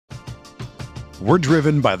We're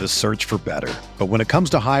driven by the search for better. But when it comes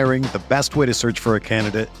to hiring, the best way to search for a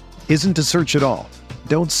candidate isn't to search at all.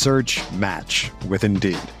 Don't search, match with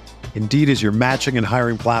Indeed. Indeed is your matching and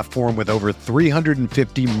hiring platform with over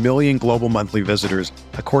 350 million global monthly visitors,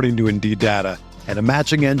 according to Indeed data, and a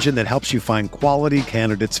matching engine that helps you find quality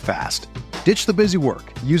candidates fast. Ditch the busy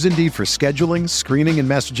work. Use Indeed for scheduling, screening, and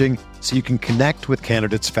messaging so you can connect with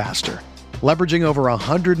candidates faster. Leveraging over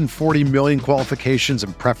 140 million qualifications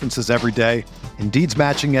and preferences every day, Indeed's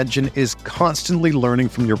matching engine is constantly learning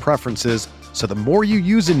from your preferences, so the more you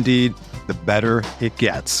use Indeed, the better it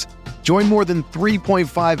gets. Join more than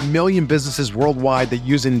 3.5 million businesses worldwide that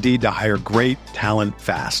use Indeed to hire great talent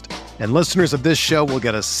fast. And listeners of this show will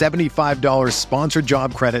get a $75 sponsored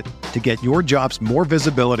job credit to get your jobs more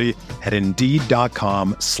visibility at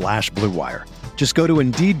Indeed.com/Blue Wire. Just go to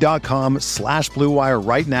Indeed.com/Blue Wire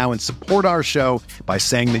right now and support our show by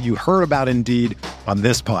saying that you heard about Indeed on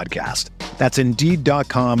this podcast. That's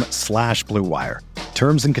Indeed.com/Blue Wire.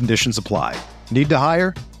 Terms and conditions apply. Need to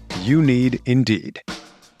hire? You need Indeed.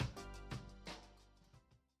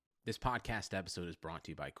 This podcast episode is brought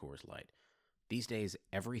to you by Coors Light. These days,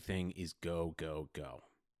 everything is go, go, go.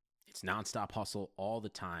 It's nonstop hustle all the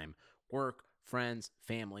time. Work, friends,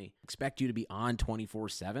 family, expect you to be on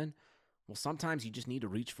 24/7. Well, sometimes you just need to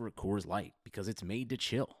reach for a Coors Light because it's made to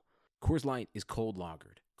chill. Coors Light is cold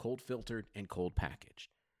lagered, cold filtered, and cold packaged.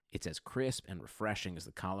 It's as crisp and refreshing as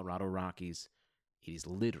the Colorado Rockies. It is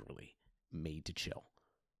literally made to chill.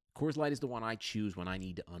 Coors Light is the one I choose when I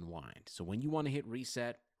need to unwind. So when you want to hit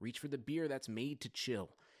reset, reach for the beer that's made to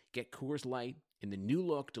chill. Get Coors Light in the new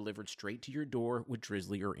look delivered straight to your door with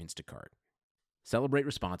Drizzly or Instacart. Celebrate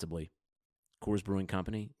responsibly. Coors Brewing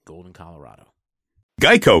Company, Golden, Colorado.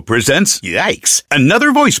 Geico presents Yikes!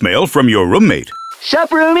 Another voicemail from your roommate. Sup,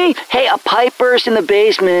 roomie? Hey, a pipe burst in the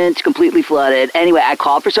basement. It's completely flooded. Anyway, I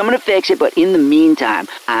called for someone to fix it, but in the meantime,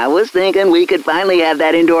 I was thinking we could finally have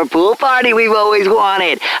that indoor pool party we've always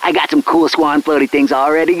wanted. I got some cool swan floaty things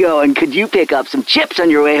already going. Could you pick up some chips on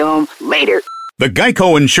your way home? Later. The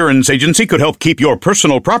Geico Insurance Agency could help keep your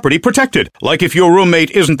personal property protected, like if your roommate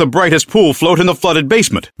isn't the brightest pool float in the flooded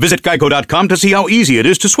basement. Visit geico.com to see how easy it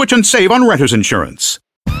is to switch and save on renter's insurance.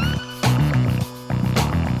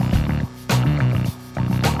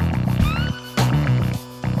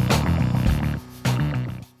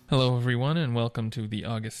 Hello, everyone, and welcome to the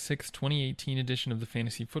August 6, 2018 edition of the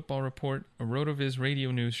Fantasy Football Report, a RotoViz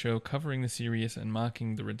radio news show covering the serious and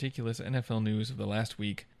mocking the ridiculous NFL news of the last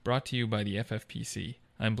week, brought to you by the FFPC.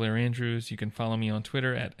 I'm Blair Andrews. You can follow me on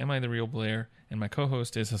Twitter at AmITheRealBlair, and my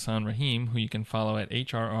co-host is Hassan Rahim, who you can follow at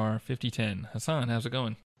HRR5010. Hassan, how's it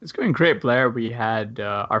going? It's going great, Blair. We had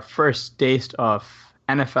our first taste of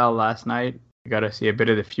NFL last night. We got to see a bit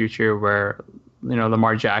of the future where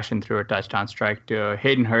Lamar Jackson threw a touchdown strike to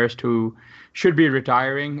Hayden Hurst, who should be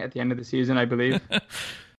retiring at the end of the season, I believe.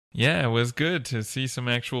 Yeah, it was good to see some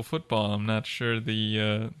actual football. I'm not sure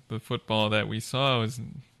the football that we saw was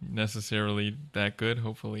necessarily that good.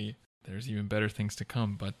 Hopefully there's even better things to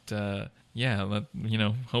come. But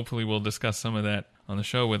hopefully we'll discuss some of that on the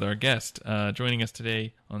show with our guest. Joining us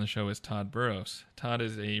today on the show is Todd Burros. Todd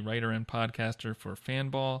is a writer and podcaster for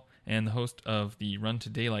Fanball and the host of the Run to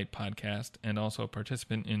Daylight podcast, and also a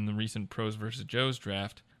participant in the recent Pros vs. Joes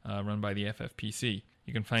draft run by the FFPC.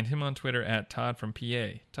 You can find him on Twitter at Todd from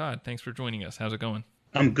PA. Todd, thanks for joining us. How's it going?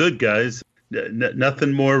 I'm good, guys.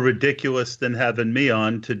 Nothing more ridiculous than having me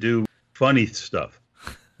on to do funny stuff.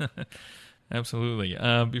 Absolutely.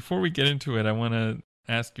 Before we get into it, I want to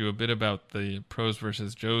ask you a bit about the Pros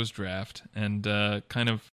vs. Joes draft and kind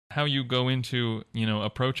of how you go into,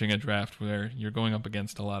 approaching a draft where you're going up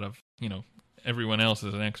against a lot of, everyone else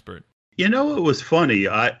is an expert. It was funny.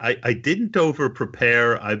 I didn't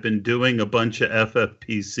over-prepare. I've been doing a bunch of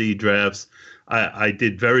FFPC drafts. I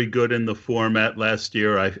did very good in the format last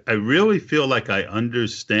year. I really feel like I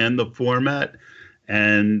understand the format,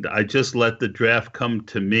 and I just let the draft come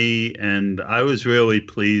to me, and I was really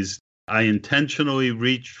pleased. I intentionally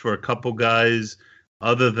reached for a couple guys.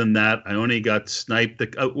 Other than that, I only got sniped.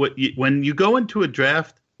 When you go into a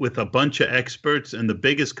draft with a bunch of experts and the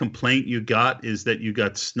biggest complaint you got is that you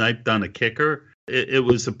got sniped on a kicker, it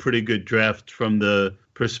was a pretty good draft from the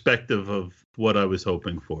perspective of what I was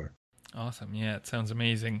hoping for. Awesome. Yeah, it sounds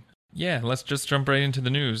amazing. Yeah, let's just jump right into the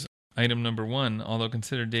news. Item number 1, although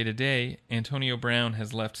considered day-to-day, Antonio Brown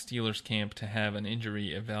has left Steelers camp to have an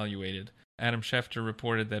injury evaluated. Adam Schefter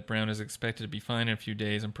reported that Brown is expected to be fine in a few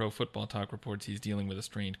days, and Pro Football Talk reports he's dealing with a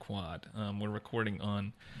strained quad. We're recording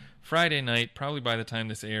on Friday night. Probably by the time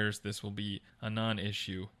this airs, this will be a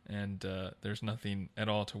non-issue, and there's nothing at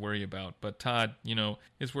all to worry about. But Todd,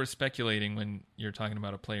 it's worth speculating when you're talking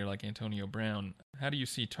about a player like Antonio Brown. How do you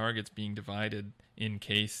see targets being divided in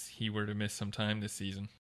case he were to miss some time this season?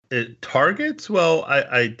 Targets? Well,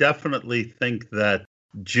 I definitely think that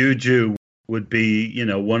Juju would be,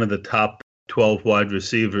 one of the top 12 wide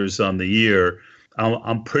receivers on the year.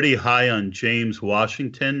 I'm pretty high on James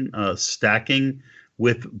Washington stacking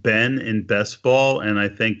with Ben in best ball, and I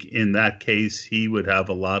think in that case he would have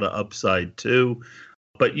a lot of upside too.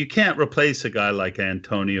 But you can't replace a guy like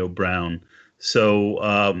Antonio Brown. So,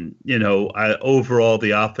 overall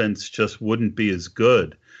the offense just wouldn't be as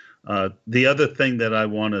good. The other thing that I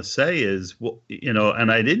want to say is,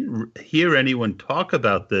 and I didn't hear anyone talk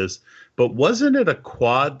about this, but wasn't it a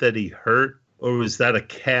quad that he hurt, or was that a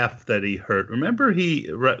calf that he hurt? Remember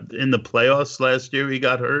in the playoffs last year he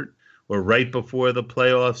got hurt, or right before the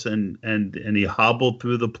playoffs, and he hobbled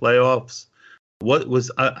through the playoffs.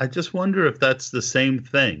 I just wonder if that's the same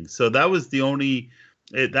thing. So that would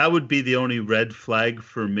be the only red flag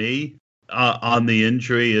for me on the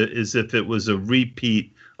injury, is if it was a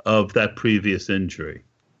repeat of that previous injury.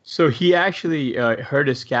 So he actually hurt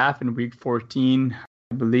his calf in week 14,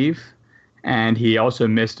 I believe, and he also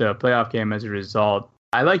missed a playoff game as a result.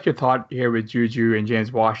 I like your thought here with Juju and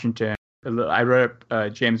James Washington. I wrote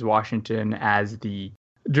up James Washington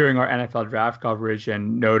during our NFL draft coverage,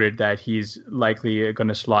 and noted that he's likely going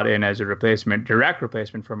to slot in as a direct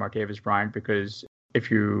replacement for Martavis Bryant, because if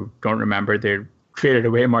you don't remember, they traded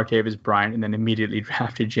away Martavis Bryant and then immediately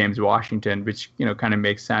drafted James Washington, which kind of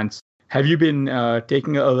makes sense. Have you been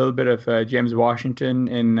taking a little bit of James Washington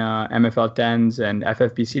in MFL 10s and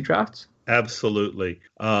FFPC drafts? Absolutely.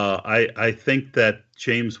 I think that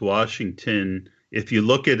James Washington, if you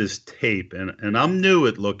look at his tape, and I'm new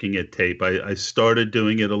at looking at tape. I started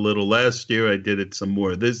doing it a little last year. I did it some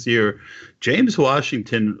more this year. James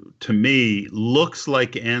Washington, to me, looks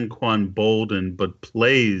like Anquan Bolden, but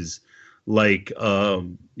plays like,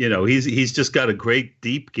 he's just got a great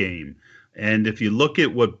deep game. And if you look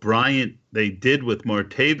at what they did with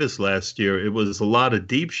Martavis last year, it was a lot of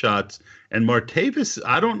deep shots. And Martavis,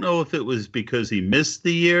 I don't know if it was because he missed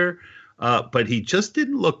the year, but he just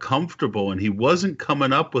didn't look comfortable, and he wasn't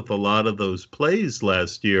coming up with a lot of those plays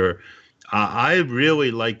last year. I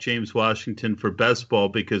really like James Washington for best ball,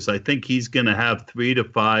 because I think he's going to have 3 to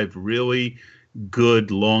 5 really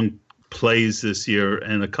good long plays this year,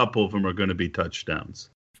 and a couple of them are going to be touchdowns.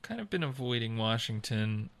 I've kind of been avoiding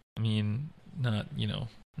Washington. I mean, not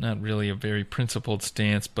really a very principled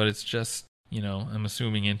stance, but it's just, I'm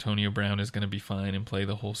assuming Antonio Brown is going to be fine and play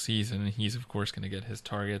the whole season, and he's, of course, going to get his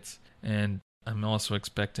targets. And I'm also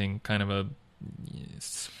expecting kind of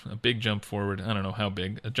a big jump forward. I don't know how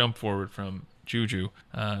big, a jump forward from Juju.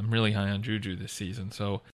 I'm really high on Juju this season.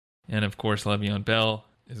 So, and of course, Le'Veon Bell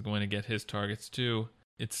is going to get his targets too.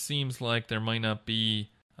 It seems like there might not be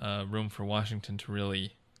room for Washington to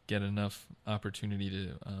really get enough opportunity to,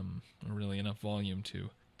 or really enough volume to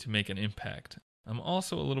make an impact. I'm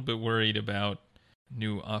also a little bit worried about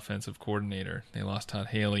new offensive coordinator. They lost Todd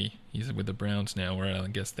Haley. He's with the Browns now, where I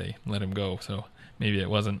guess they let him go. So maybe it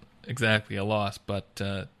wasn't exactly a loss, but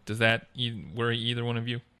does that worry either one of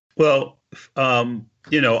you? Well, I'm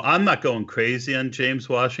not going crazy on James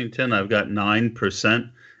Washington. I've got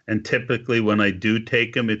 9%. And typically when I do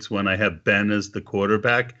take him, it's when I have Ben as the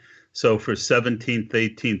quarterback. So for 17th,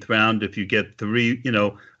 18th round, if you get 3,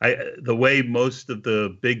 the way most of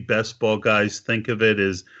the big best ball guys think of it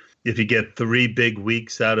is, if you get 3 big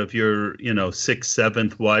weeks out of your, 6th,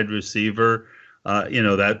 7th wide receiver,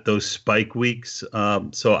 those spike weeks.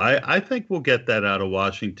 So I think we'll get that out of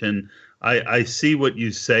Washington. I see what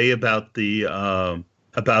you say about the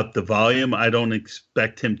volume. I don't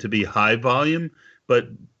expect him to be high volume, but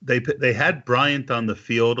they had Bryant on the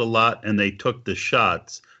field a lot, and they took the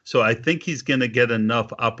shots. So I think he's going to get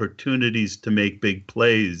enough opportunities to make big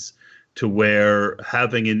plays to where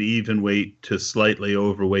having an even weight to slightly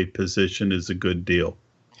overweight position is a good deal.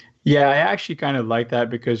 Yeah, I actually kind of like that,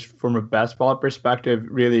 because from a best ball perspective,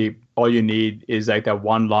 really all you need is like that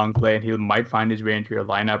one long play, and he might find his way into your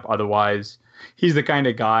lineup. Otherwise, he's the kind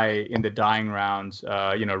of guy in the dying rounds,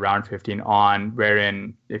 round 15 on,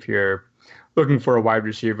 wherein if you're looking for a wide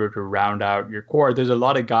receiver to round out your core, there's a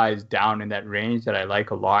lot of guys down in that range that I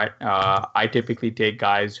like a lot. I typically take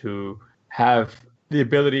guys who have the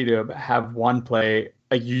ability to have one play.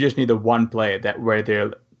 Like, you just need the one play where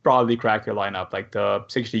they'll probably crack your lineup, like the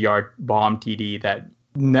 60-yard bomb TD that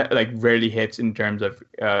rarely hits in terms of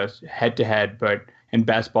head-to-head, but in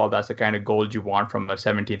best ball, that's the kind of gold you want from a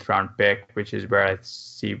 17th round pick, which is where I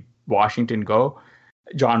see Washington go.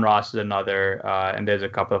 John Ross is another, and there's a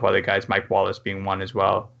couple of other guys, Mike Wallace being one as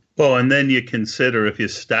well. Well, and then you consider if you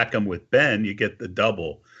stack them with Ben, you get the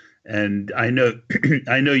double. And I know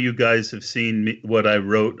you guys have seen what I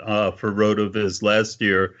wrote for RotoViz last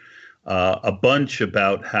year, a bunch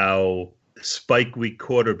about how spike week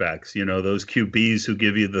quarterbacks, those QBs who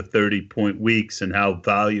give you the 30-point weeks and how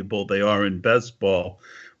valuable they are in best ball.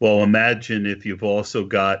 Well, imagine if you've also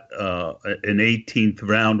got an 18th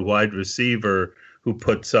round wide receiver who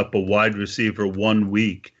puts up a wide receiver 1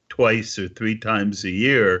 week, twice or 3 times a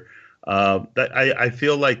year. I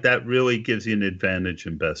feel like that really gives you an advantage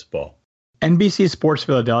in best ball. NBC Sports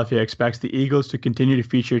Philadelphia expects the Eagles to continue to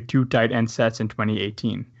feature 2 tight end sets in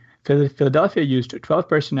 2018. Philadelphia used 12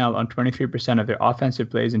 personnel on 23% of their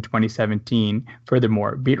offensive plays in 2017.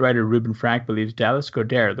 Furthermore, beat writer Ruben Frank believes Dallas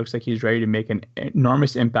Goedert looks like he's ready to make an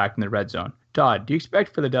enormous impact in the red zone. Todd, do you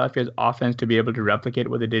expect Philadelphia's offense to be able to replicate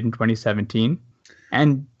what they did in 2017?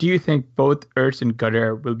 And do you think both Ertz and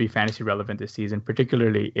Goedert will be fantasy relevant this season,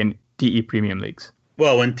 particularly in TE premium leagues?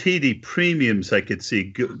 Well, in TD premiums, I could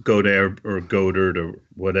see Goedert or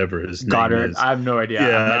whatever his name is. I have no idea.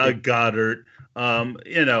 Yeah, Goddard. I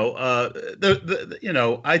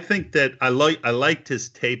think that I liked his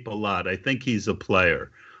tape a lot. I think he's a player.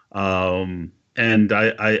 And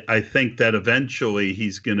I think that eventually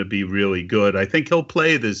he's going to be really good. I think he'll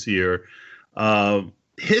play this year.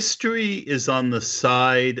 History is on the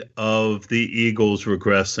side of the Eagles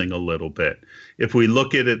regressing a little bit. If we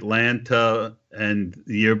look at Atlanta and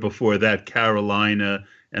the year before that, Carolina,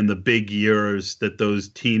 and the big years that those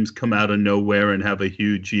teams come out of nowhere and have a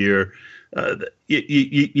huge year,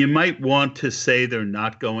 you might want to say they're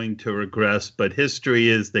not going to regress, but history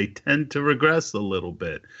is they tend to regress a little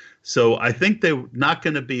bit. So I think they're not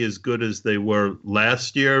going to be as good as they were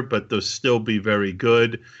last year, but they'll still be very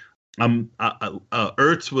good.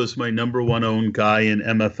 Ertz was my number one owned guy in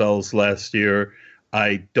MFLs last year.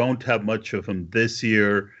 I don't have much of him this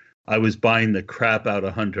year. I was buying the crap out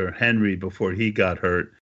of Hunter Henry before he got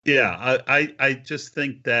hurt. Yeah, I just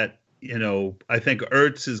think that, I think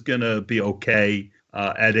Ertz is going to be okay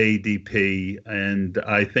at ADP. And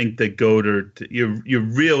I think that Goedert, you're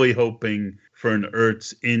really hoping for an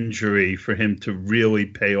Ertz injury for him to really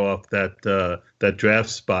pay off that draft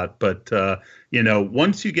spot. But,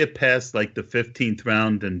 once you get past like the 15th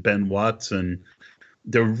round and Ben Watson,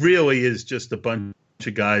 there really is just a bunch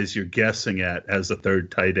of guys you're guessing at as a third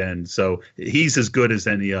tight end. So he's as good as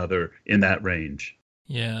any other in that range.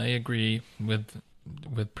 Yeah, I agree with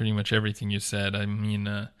pretty much everything you said. I mean,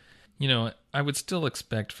 I would still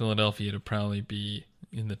expect Philadelphia to probably be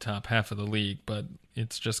in the top half of the league, but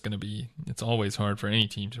it's just going to be, it's always hard for any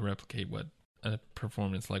team to replicate what a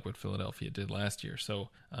performance like what Philadelphia did last year. So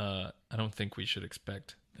I don't think we should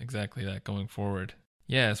expect exactly that going forward.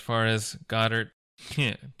 Yeah, as far as Goddard,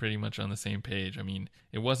 pretty much on the same page. I mean,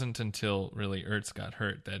 it wasn't until really Ertz got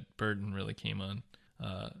hurt that Burton really came on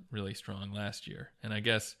really strong last year. And I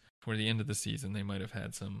guess for the end of the season, they might have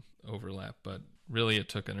had some overlap, but really it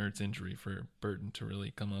took an Ertz injury for Burton to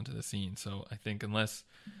really come onto the scene. So I think unless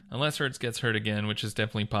Ertz gets hurt again, which is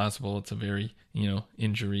definitely possible, it's a very,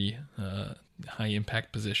 injury, high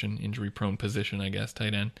impact position, injury prone position, I guess,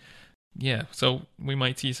 tight end. Yeah, so we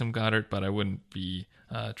might see some Goddard, but I wouldn't be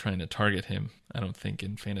trying to target him. I don't think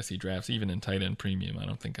in fantasy drafts, even in tight end premium, I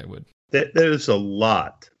don't think I would. There's a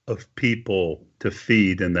lot of people to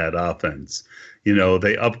feed in that offense. They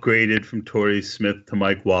upgraded from Torrey Smith to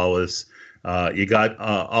Mike Wallace. You got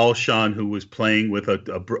Alshon, who was playing with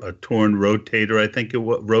a torn rotator, I think it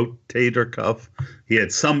was rotator cuff. He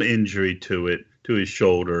had some injury to his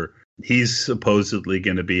shoulder. He's supposedly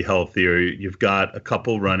going to be healthier. You've got a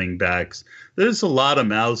couple running backs. There's a lot of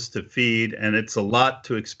mouths to feed, and it's a lot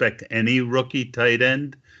to expect any rookie tight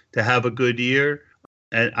end to have a good year.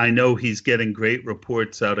 And I know he's getting great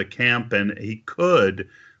reports out of camp, and he could.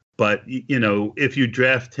 But, if you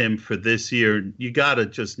draft him for this year, you got to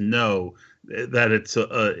just know that it's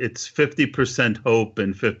 50% hope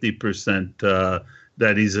and 50%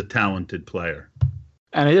 that he's a talented player.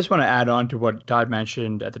 And I just want to add on to what Todd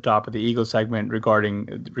mentioned at the top of the Eagles segment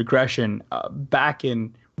regarding regression. Back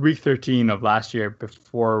in week 13 of last year,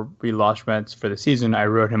 before we lost Wentz for the season, I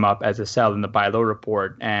wrote him up as a sell in the buy low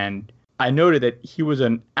report. And I noted that he was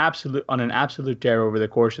on an absolute tear over the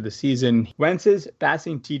course of the season. Wentz's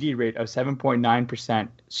passing TD rate of 7.9%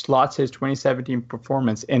 slots his 2017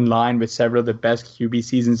 performance in line with several of the best QB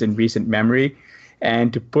seasons in recent memory.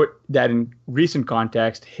 And to put that in recent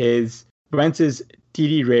context, his Wentz's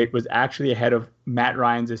TD rate was actually ahead of Matt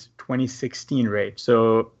Ryan's 2016 rate.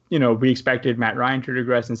 So, we expected Matt Ryan to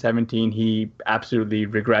regress in 17. He absolutely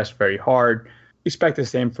regressed very hard. Expect the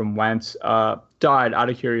same from Wentz. Dodd, out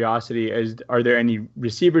of curiosity, are there any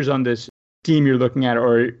receivers on this team you're looking at,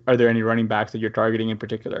 or are there any running backs that you're targeting in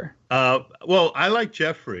particular? Well, I like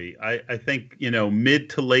Jeffrey. I think, mid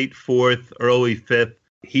to late fourth, early fifth,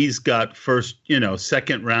 he's got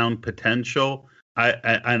second round potential.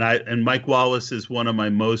 And Mike Wallace is one of my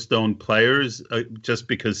most owned players just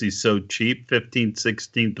because he's so cheap, 15th,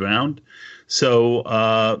 16th round. So,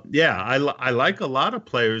 I like a lot of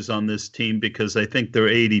players on this team because I think their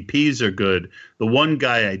ADPs are good. The one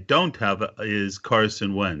guy I don't have is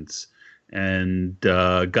Carson Wentz. And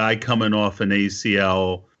guy coming off an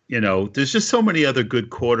ACL, there's just so many other good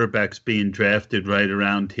quarterbacks being drafted right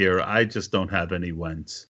around here. I just don't have any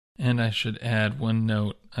Wentz. And I should add one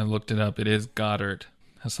note. I looked it up. It is Goddard.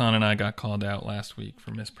 Hassan and I got called out last week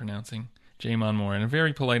for mispronouncing Jamon Moore in a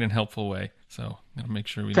very polite and helpful way. So I'm going to make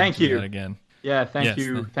sure we don't do that again. Yeah, thank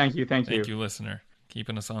you. Thank you, listener.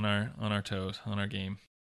 Keeping us on our toes, on our game.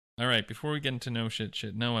 All right, before we get into No Shit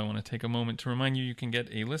Shit No, I want to take a moment to remind you can get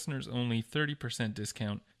a listeners-only 30%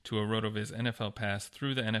 discount to a RotoViz NFL Pass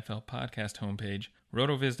through the NFL Podcast homepage,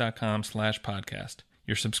 rotoviz.com/podcast.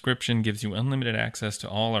 Your subscription gives you unlimited access to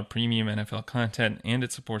all our premium NFL content, and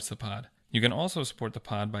it supports the pod. You can also support the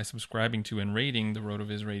pod by subscribing to and rating the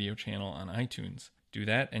RotoViz radio channel on iTunes. Do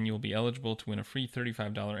that, and you'll be eligible to win a free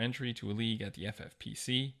 $35 entry to a league at the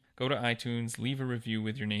FFPC. Go to iTunes, leave a review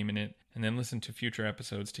with your name in it, and then listen to future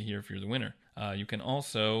episodes to hear if you're the winner. You can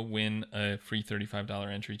also win a free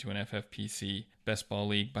 $35 entry to an FFPC Best Ball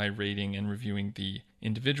League by rating and reviewing the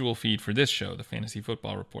individual feed for this show, the Fantasy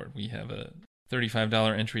Football Report. We have a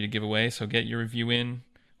 $35 entry to give away, so get your review in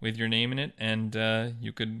with your name in it, and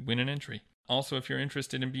you could win an entry. Also, if you're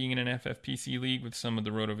interested in being in an FFPC league with some of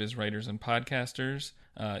the RotoViz writers and podcasters,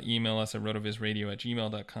 email us at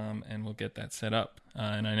rotovizradio@gmail.com, and we'll get that set up.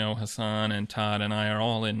 And I know Hassan and Todd and I are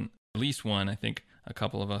all in at least one. I think a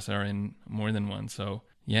couple of us are in more than one. So,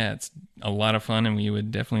 yeah, it's a lot of fun, and we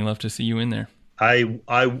would definitely love to see you in there. I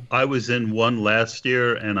was in one last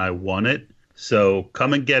year, and I won it. So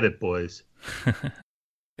come and get it, boys.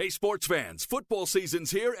 Hey, sports fans, football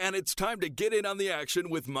season's here, and it's time to get in on the action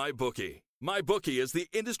with MyBookie. MyBookie is the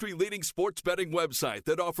industry-leading sports betting website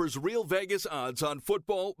that offers real Vegas odds on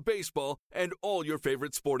football, baseball, and all your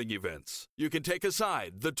favorite sporting events. You can take a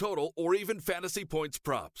side, the total, or even fantasy points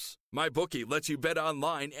props. MyBookie lets you bet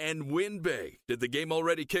online and win big. Did the game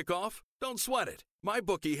already kick off? Don't sweat it.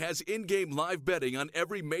 MyBookie has in-game live betting on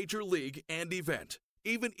every major league and event,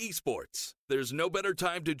 even esports. There's no better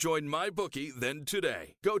time to join MyBookie than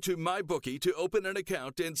today. Go to MyBookie to open an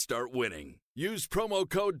account and start winning. Use promo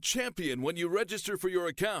code CHAMPION when you register for your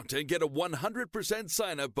account and get a 100%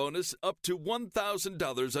 sign-up bonus up to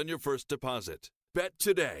 $1,000 on your first deposit. Bet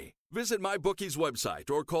today. Visit MyBookie's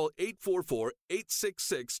website or call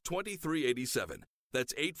 844-866-2387.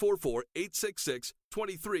 That's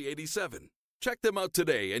 844-866-2387. Check them out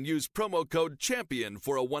today and use promo code CHAMPION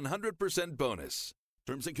for a 100% bonus.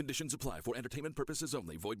 Terms and conditions apply for entertainment purposes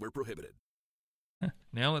only. Void where prohibited.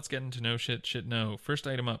 Now let's get into No Shit Shit No. First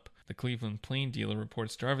item up. The Cleveland Plain Dealer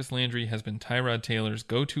reports Jarvis Landry has been Tyrod Taylor's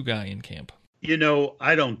go-to guy in camp.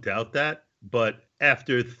 I don't doubt that. But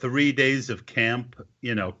after 3 days of camp,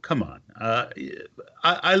 come on.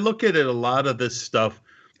 I look at it, a lot of this stuff.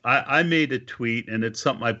 I made a tweet, and it's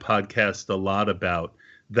something I podcast a lot about,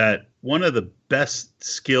 that one of the best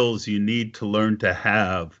skills you need to learn to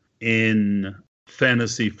have in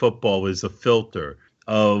fantasy football is a filter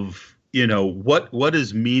of, what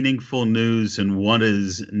is meaningful news and what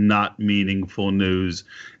is not meaningful news.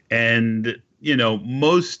 And,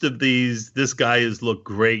 most of this guy has looked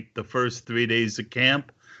great the first 3 days of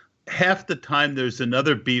camp. Half the time there's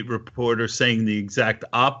another beat reporter saying the exact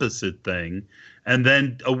opposite thing. And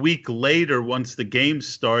then a week later, once the games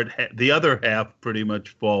start, the other half pretty much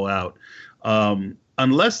fall out.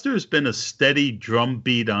 Unless there's been a steady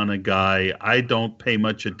drumbeat on a guy, I don't pay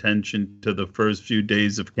much attention to the first few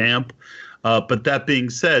days of camp. But that being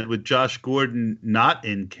said, with Josh Gordon not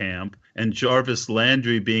in camp and Jarvis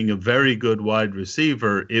Landry being a very good wide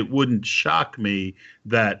receiver, it wouldn't shock me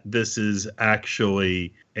that this is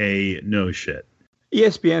actually a no shit.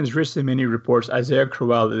 ESPN's Rich Cimini reports Isaiah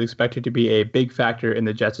Crowell is expected to be a big factor in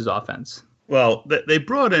the Jets' offense. Well, they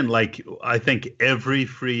brought in, I think every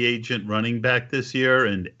free agent running back this year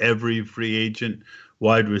and every free agent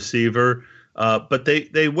wide receiver. But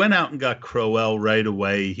they went out and got Crowell right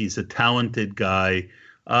away. He's a talented guy.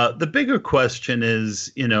 The bigger question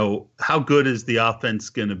is, how good is the offense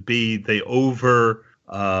going to be? They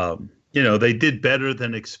they did better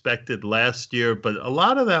than expected last year, but a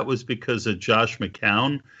lot of that was because of Josh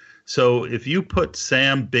McCown. So if you put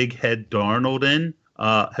Sam Big Head Darnold in,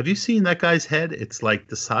 have you seen that guy's head? It's like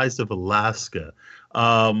the size of Alaska.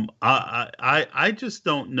 I just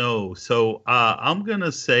don't know. So I'm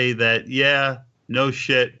gonna say that no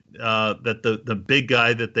shit. That the big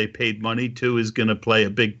guy that they paid money to is going to play a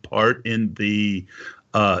big part in the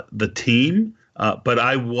team. But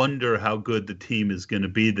I wonder how good the team is going to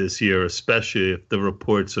be this year, especially if the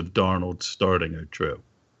reports of Darnold starting are true.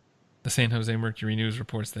 The San Jose Mercury News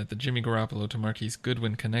reports that the Jimmy Garoppolo to Marquise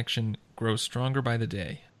Goodwin connection grows stronger by the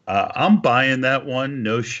day. I'm buying that one.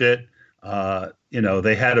 No shit.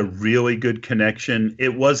 They had a really good connection.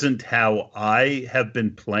 It wasn't how I have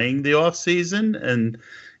been playing the offseason. And,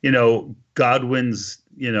 Godwin's,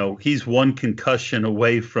 he's one concussion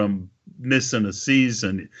away from missing a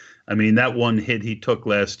season. I mean, that one hit he took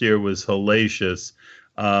last year was hellacious.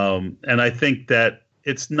 And I think that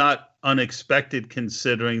it's not unexpected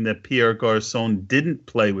considering that Pierre Garçon didn't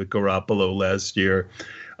play with Garoppolo last year.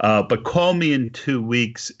 But call me in 2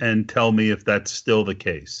 weeks and tell me if that's still the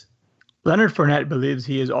case. Leonard Fournette believes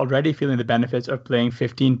he is already feeling the benefits of playing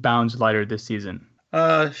 15 pounds lighter this season.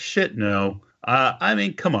 Shit, no. I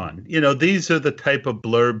mean, come on. These are the type of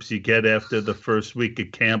blurbs you get after the first week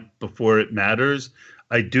of camp before it matters.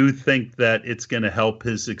 I do think that it's going to help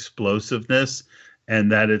his explosiveness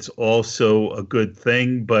and that it's also a good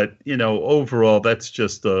thing. But, overall, that's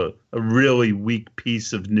just a really weak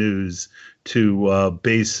piece of news to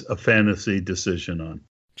base a fantasy decision on.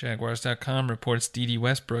 Jaguars.com reports D.D.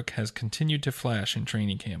 Westbrook has continued to flash in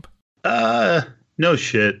training camp. No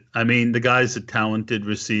shit. I mean, the guy's a talented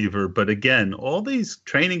receiver. But again, all these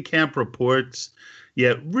training camp reports,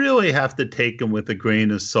 really have to take them with a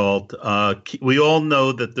grain of salt. We all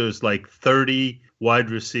know that there's like 30 wide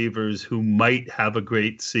receivers who might have a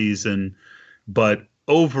great season. But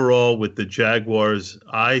overall, with the Jaguars,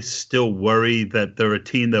 I still worry that they're a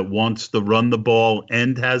team that wants to run the ball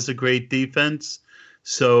and has a great defense.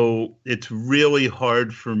 So it's really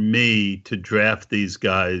hard for me to draft these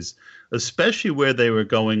guys, especially where they were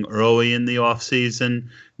going early in the offseason.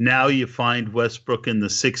 Now you find Westbrook in the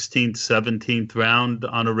 16th, 17th round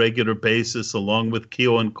on a regular basis, along with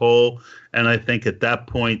Keelan Cole. And I think at that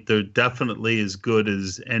point, they're definitely as good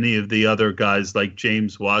as any of the other guys like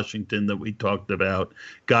James Washington that we talked about,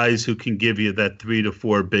 guys who can give you that 3 to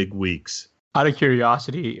 4 big weeks. Out of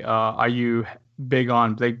curiosity, are you big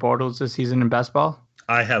on Blake Bortles this season in best ball?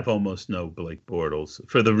 I have almost no Blake Bortles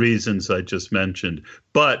for the reasons I just mentioned,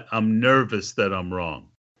 but I'm nervous that I'm wrong.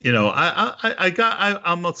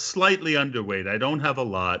 I'm slightly underweight. I don't have a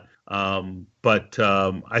lot, but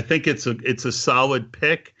I think it's a solid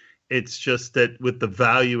pick. It's just that with the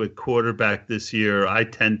value at quarterback this year, I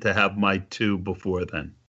tend to have my 2 before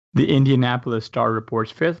then. The Indianapolis Star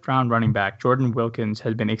reports 5th-round running back Jordan Wilkins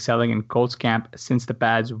has been excelling in Colts camp since the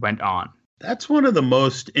pads went on. That's one of the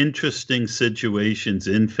most interesting situations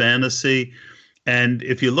in fantasy. And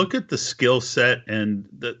if you look at the skill set and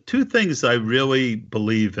the 2 things I really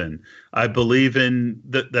believe in, I believe in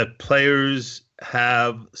that players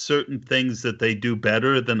have certain things that they do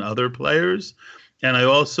better than other players. And I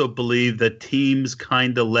also believe that teams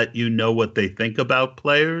kind of let you know what they think about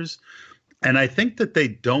players. And I think that they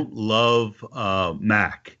don't love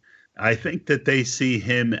Mac. I think that they see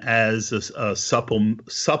him as a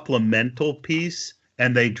supplemental piece,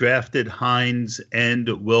 and they drafted Hines and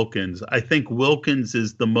Wilkins. I think Wilkins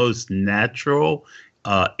is the most natural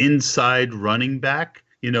inside running back,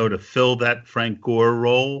 to fill that Frank Gore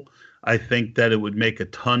role. I think that it would make a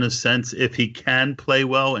ton of sense if he can play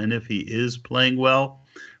well and if he is playing well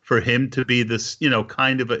for him to be this,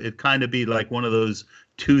 kind of be like one of those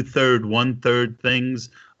 2/3, 1/3 things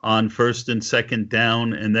on first and second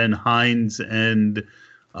down, and then Hines and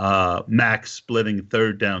Max splitting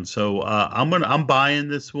third down. So I'm buying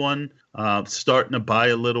this one, starting to buy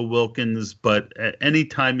a little Wilkins, but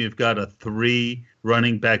anytime you've got a 3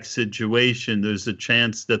 running back situation, there's a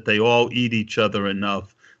chance that they all eat each other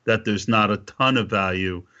enough that there's not a ton of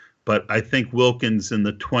value. But I think Wilkins in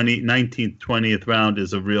the 19th, 20th round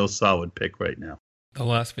is a real solid pick right now. The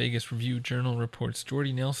Las Vegas Review-Journal reports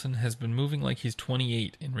Jordy Nelson has been moving like he's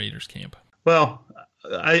 28 in Raiders camp. Well,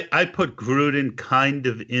 I put Gruden kind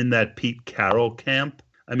of in that Pete Carroll camp.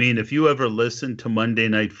 I mean, if you ever listened to Monday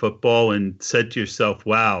Night Football and said to yourself,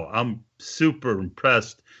 wow, I'm super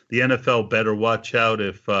impressed. The NFL better watch out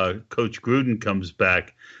if Coach Gruden comes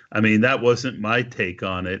back. I mean, that wasn't my take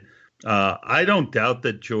on it. I don't doubt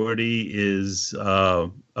that Jordy is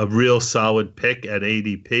a real solid pick at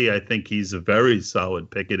ADP. I think he's a very solid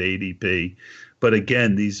pick at ADP. But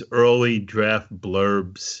again, these early draft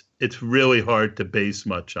blurbs, it's really hard to base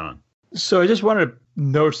much on. So I just want to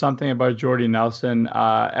note something about Jordy Nelson.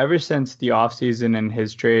 Ever since the offseason and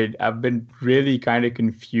his trade, I've been really kind of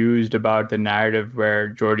confused about the narrative where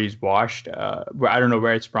Jordy's washed. Where I don't know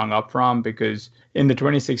where it sprung up from, because in the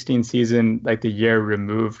 2016 season, like the year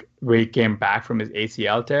removed where he came back from his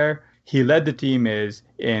ACL tear, he led the team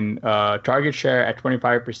in target share at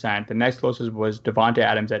 25%. The next closest was Devontae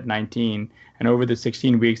Adams at 19. And over the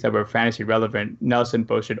 16 weeks that were fantasy relevant, Nelson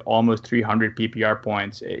posted almost 300 PPR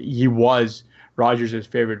points. He was Rodgers'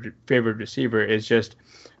 favorite receiver. It's just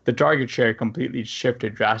the target share completely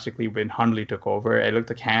shifted drastically when Hundley took over. It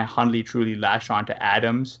looked like Hundley truly latched on to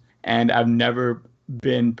Adams. And I've never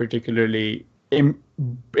been particularly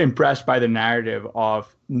impressed by the narrative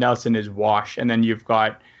of Nelson is washed. And then you've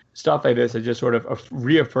got stuff like this that just sort of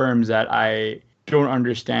reaffirms that I don't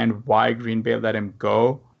understand why Green Bay let him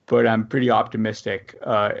go. But I'm pretty optimistic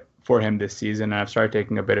for him this season, and I've started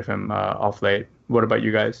taking a bit of him off late. What about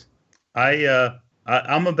you guys?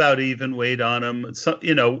 I'm about even weight on him. So,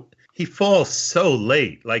 he falls so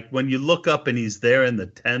late. Like when you look up and he's there in the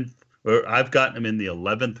 10th, or I've gotten him in the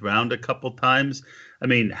 11th round a couple times. I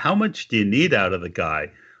mean, how much do you need out of the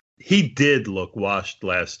guy? He did look washed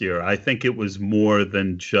last year. I think it was more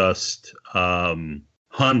than just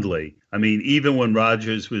Hundley. I mean, even when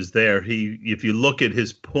Rodgers was there, if you look at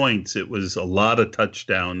his points, it was a lot of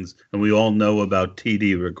touchdowns, and we all know about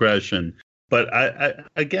TD regression. But I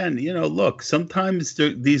again, look, sometimes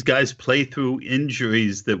these guys play through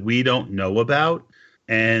injuries that we don't know about,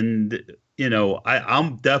 and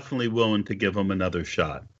I'm definitely willing to give him another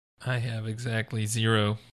shot. I have exactly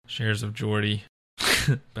 0 shares of Jordy.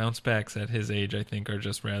 Bounce backs at his age, I think, are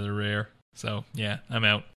just rather rare. So yeah, I'm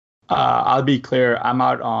out. I'll be clear. I'm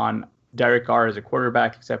out on Derek Carr as a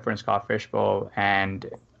quarterback, except for in Scott Fishbowl, and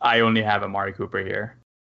I only have Amari Cooper here.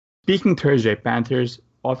 Speaking Thursday, Panthers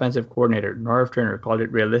offensive coordinator Norv Turner called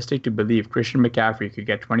it realistic to believe Christian McCaffrey could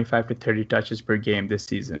get 25 to 30 touches per game this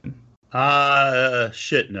season.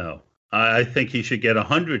 No. I think he should get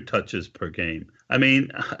 100 touches per game. I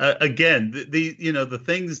mean, again, the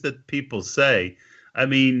things that people say. I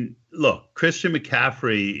mean, look, Christian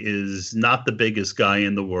McCaffrey is not the biggest guy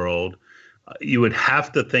in the world. You would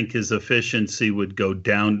have to think his efficiency would go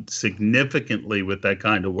down significantly with that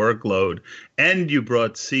kind of workload. And you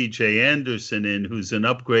brought C.J. Anderson in, who's an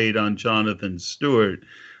upgrade on Jonathan Stewart.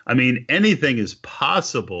 I mean, anything is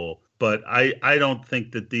possible, but I don't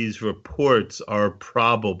think that these reports are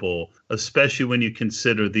probable, especially when you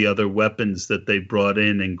consider the other weapons that they brought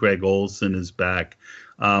in and Greg Olsen is back.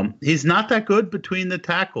 He's not that good between the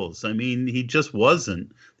tackles. I mean, he just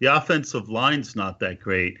wasn't. The offensive line's not that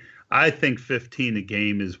great. I think 15 a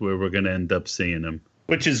game is where we're going to end up seeing him,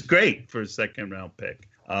 which is great for a second-round pick.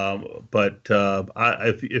 But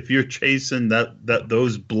if you're chasing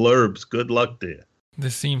those blurbs, good luck to you.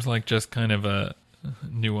 This seems like just kind of a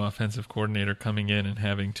new offensive coordinator coming in and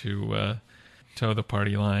having to toe the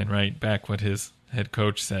party line, right? Back what his head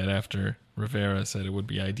coach said after Rivera said it would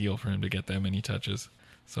be ideal for him to get that many touches.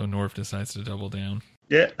 So Norv decides to double down.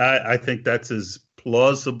 Yeah, I think that's as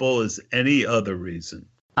plausible as any other reason.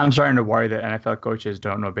 I'm starting to worry that NFL coaches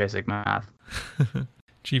don't know basic math.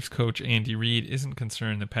 Chiefs coach Andy Reid isn't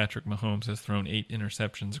concerned that Patrick Mahomes has thrown 8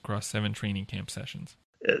 interceptions across 7 training camp sessions.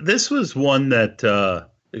 This was one that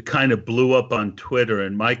kind of blew up on Twitter,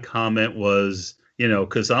 and my comment was,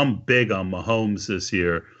 because I'm big on Mahomes this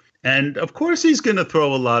year. And, of course, he's going to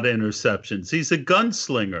throw a lot of interceptions. He's a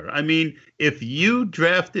gunslinger. I mean, if you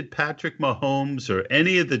drafted Patrick Mahomes or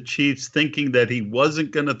any of the Chiefs thinking that he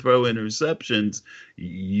wasn't going to throw interceptions,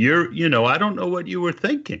 I don't know what you were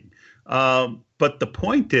thinking. But the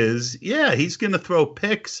point is, yeah, he's going to throw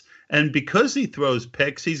picks. And because he throws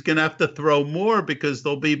picks, he's going to have to throw more because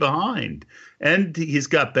they'll be behind. And he's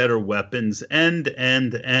got better weapons.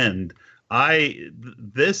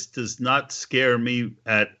 This does not scare me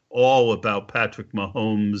at all about Patrick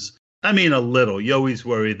Mahomes. I mean, a little. You always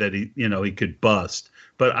worry that he could bust.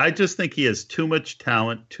 But I just think he has too much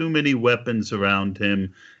talent, too many weapons around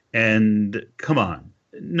him. And come on,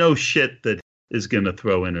 no shit that is going to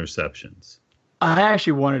throw interceptions. I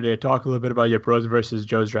actually wanted to talk a little bit about your pros versus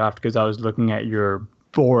Joe's draft because I was looking at your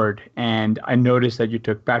board and I noticed that you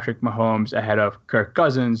took Patrick Mahomes ahead of Kirk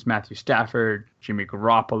Cousins, Matthew Stafford, Jimmy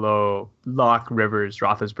Garoppolo, Luck, Rivers,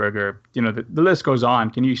 Roethlisberger. The list goes on.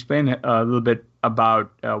 Can you explain a little bit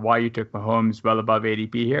about why you took Mahomes well above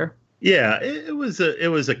ADP here? Yeah, it was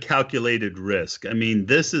a calculated risk. I mean,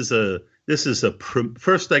 this is a this is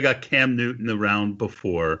first I got Cam Newton the round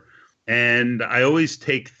before, and I always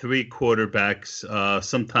take 3 quarterbacks.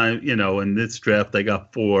 Sometimes, in this draft I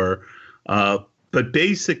got 4. But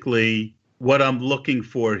basically, what I'm looking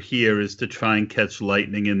for here is to try and catch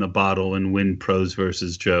lightning in the bottle and win pros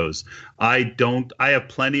versus Joes. I have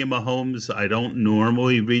plenty of Mahomes. I don't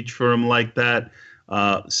normally reach for him like that.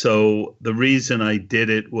 So the reason I did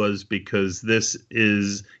it was because this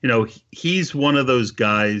is, he's one of those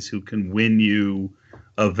guys who can win you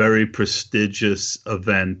a very prestigious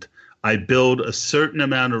event. I build a certain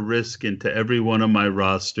amount of risk into every one of my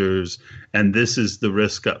rosters, and this is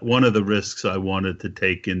one of the risks I wanted to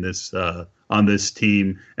take in this on this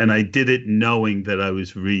team, and I did it knowing that I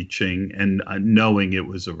was reaching and knowing it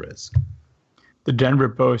was a risk. The Denver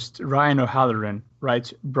Post, Ryan O'Halloran,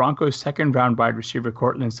 writes, Broncos' second-round wide receiver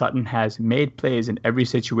Cortland Sutton has made plays in every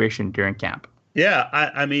situation during camp. Yeah,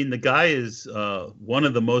 I mean, the guy is one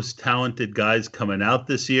of the most talented guys coming out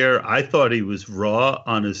this year. I thought he was raw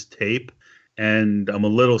on his tape, and I'm a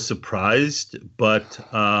little surprised, but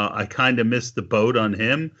I kind of missed the boat on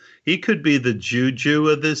him. He could be the Juju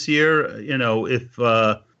of this year.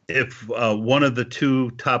 If one of the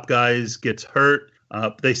 2 top guys gets hurt,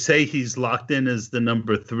 they say he's locked in as the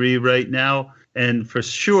number 3 right now, and for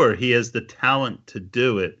sure he has the talent to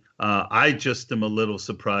do it. I just am a little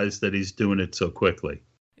surprised that he's doing it so quickly.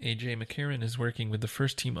 A.J. McCarron is working with the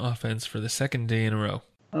first-team offense for the 2nd day in a row.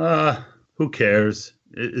 Who cares?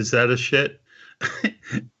 Is that a shit?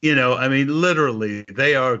 Literally,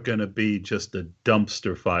 they are going to be just a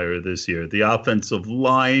dumpster fire this year. The offensive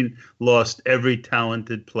line lost every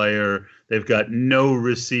talented player. They've got no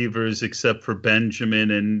receivers except for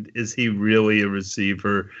Benjamin, and is he really a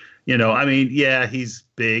receiver? He's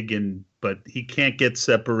big, but he can't get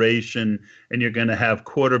separation, and you're going to have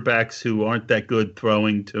quarterbacks who aren't that good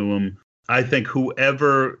throwing to him. I think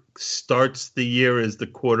whoever starts the year as the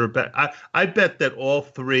quarterback, I bet that all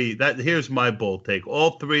 3, here's my bold take,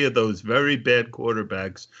 all 3 of those very bad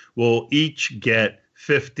quarterbacks will each get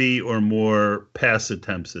 50 or more pass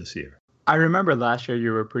attempts this year. I remember last year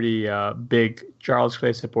you were a pretty big Charles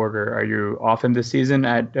Clay supporter. Are you off him this season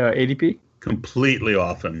at ADP? Completely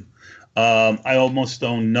off him. I almost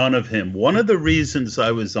own none of him. One of the reasons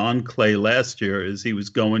I was on Clay last year is he was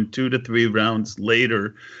going 2 to 3 rounds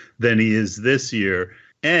later than he is this year.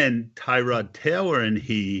 And Tyrod Taylor and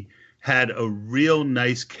he had a real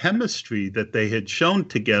nice chemistry that they had shown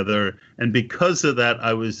together. And because of that,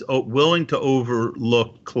 I was willing to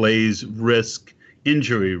overlook Clay's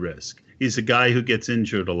injury risk. He's a guy who gets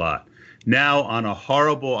injured a lot. Now on a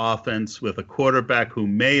horrible offense with a quarterback who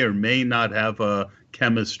may or may not have a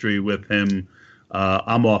chemistry with him,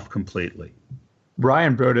 I'm off completely.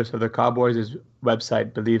 Brian Burros of the Cowboys'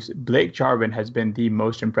 website believes Blake Jarwin has been the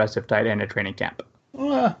most impressive tight end at training camp.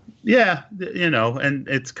 Yeah, and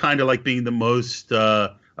it's kind of like being the most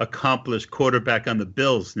accomplished quarterback on the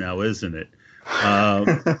Bills now, isn't it?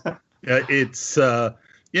 It's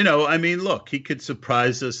look, he could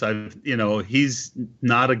surprise us. He's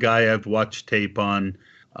not a guy I've watched tape on.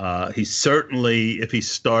 He certainly, if he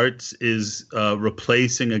starts, is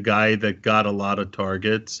replacing a guy that got a lot of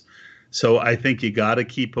targets. So I think you got to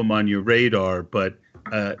keep him on your radar, but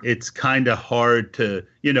it's kind of hard to,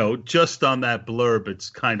 just on that blurb, it's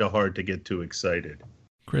kind of hard to get too excited.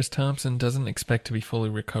 Chris Thompson doesn't expect to be fully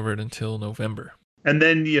recovered until November. And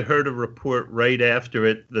then you heard a report right after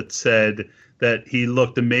it that said that he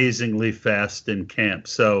looked amazingly fast in camp.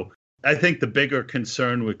 So I think the bigger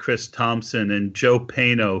concern with Chris Thompson and Joe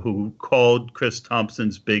Pano, who called Chris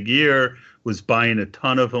Thompson's big year, was buying a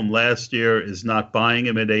ton of him last year, is not buying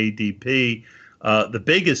him at ADP. The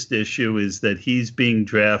biggest issue is that he's being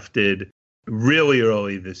drafted really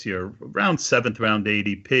early this year, around 7th round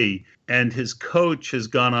ADP, and his coach has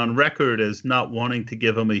gone on record as not wanting to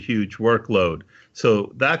give him a huge workload.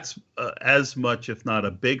 So that's as much, if not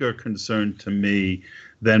a bigger concern to me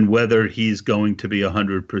than whether he's going to be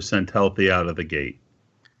 100% healthy out of the gate.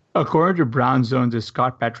 According to Brown Zones'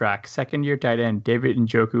 Scott Petrak, second-year tight end David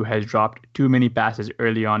Njoku has dropped too many passes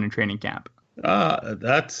early on in training camp.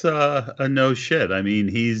 That's a no shit. I mean,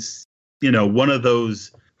 he's, one of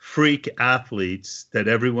those freak athletes that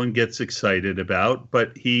everyone gets excited about,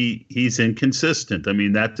 but he's inconsistent. I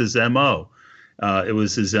mean, that's his MO. It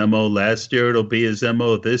was his MO last year. It'll be his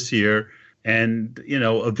MO this year. And,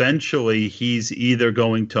 eventually he's either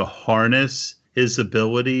going to harness his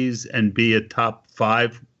abilities and be a top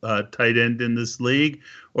 5 tight end in this league,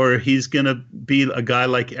 or he's going to be a guy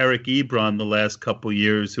like Eric Ebron the last couple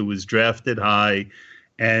years, who was drafted high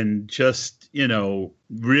and just,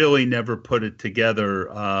 really never put it together.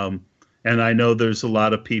 And I know there's a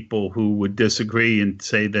lot of people who would disagree and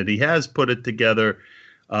say that he has put it together.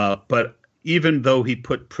 But even though he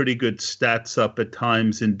put pretty good stats up at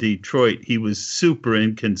times in Detroit, he was super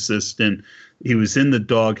inconsistent. He was in the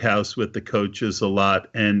doghouse with the coaches a lot.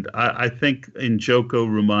 And I think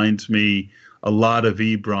Njoku reminds me a lot of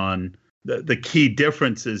Ebron. The key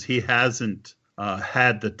difference is he hasn't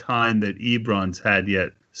had the time that Ebron's had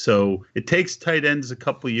yet. So it takes tight ends a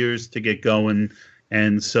couple years to get going.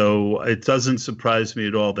 And so it doesn't surprise me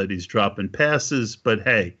at all that he's dropping passes. But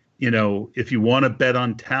hey, if you want to bet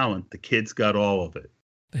on talent, the kid's got all of it.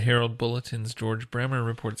 The Herald Bulletin's George Bremer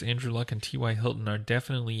reports Andrew Luck and T.Y. Hilton are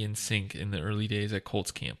definitely in sync in the early days at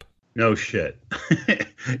Colts camp. No shit.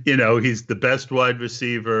 He's the best wide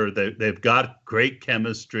receiver. They've got great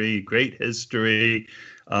chemistry, great history.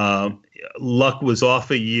 Luck was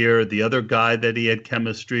off a year. The other guy that he had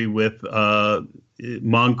chemistry with,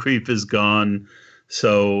 Moncrief, is gone.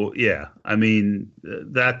 So, yeah, I mean,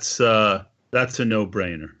 that's a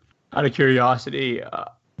no-brainer. Out of curiosity,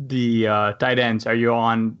 the tight ends, are you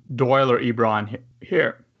on Doyle or Ebron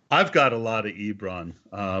here? I've got a lot of Ebron,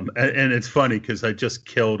 and it's funny because I just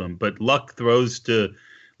killed him. But Luck throws to,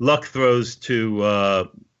 I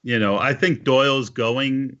think Doyle's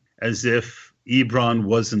going as if Ebron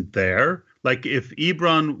wasn't there. Like, if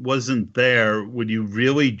Ebron wasn't there, would you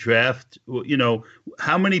really draft,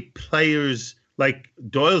 how many players, like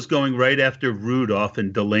Doyle's going right after Rudolph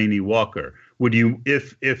and Delaney Walker. Would you,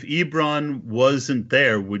 if Ebron wasn't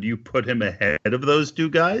there, would you put him ahead of those two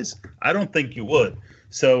guys? I don't think you would.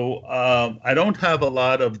 So I don't have a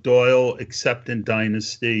lot of Doyle except in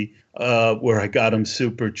Dynasty, where I got him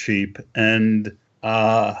super cheap. And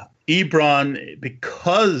Ebron,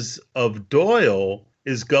 because of Doyle,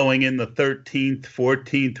 is going in the 13th,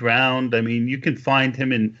 14th round. I mean, you can find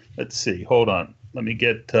him in, let's see, hold on. Let me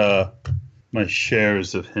get my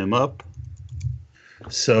shares of him up.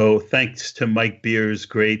 So thanks to Mike Beer's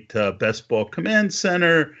great Best Ball Command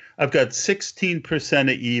Center, I've got 16%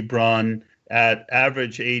 of Ebron at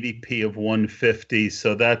average ADP of 150.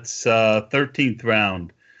 So that's 13th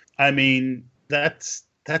round. I mean, that's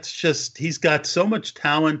just, he's got so much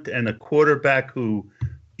talent and a quarterback who,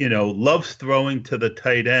 loves throwing to the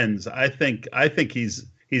tight ends. I think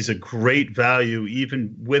he's a great value,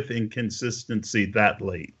 even with inconsistency that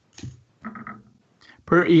late.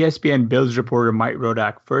 Per ESPN Bills reporter Mike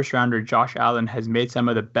Rodak, first-rounder Josh Allen has made some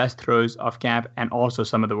of the best throws off camp and also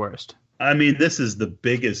some of the worst. I mean, this is the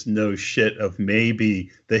biggest no shit of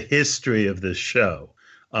maybe the history of this show.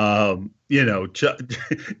 Josh,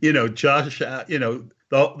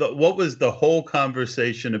 what was the whole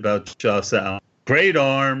conversation about Josh Allen? Great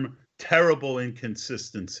arm, terrible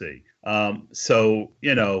inconsistency. So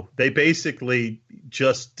they basically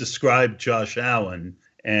just described Josh Allen.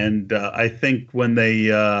 And I think when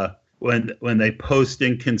they post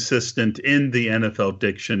inconsistent in the NFL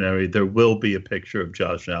dictionary, there will be a picture of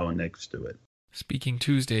Josh Allen next to it. Speaking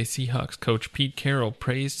Tuesday, Seahawks coach Pete Carroll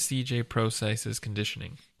praised C.J. Prosise's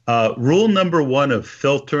conditioning. Rule number one of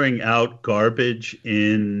filtering out garbage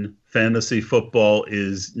in fantasy football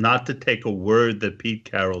is not to take a word that Pete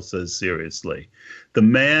Carroll says seriously. The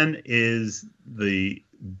man is the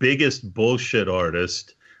biggest bullshit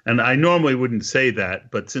artist. And I normally wouldn't say that,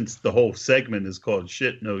 but since the whole segment is called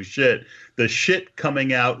Shit, No Shit, the shit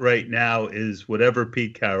coming out right now is whatever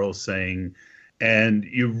Pete Carroll's saying. And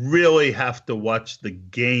you really have to watch the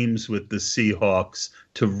games with the Seahawks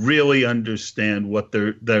to really understand what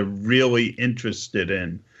they're really interested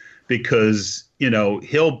in, because,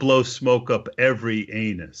 he'll blow smoke up every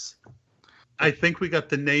anus. I think we got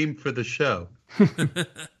the name for the show.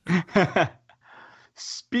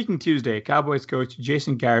 Speaking Tuesday, Cowboys coach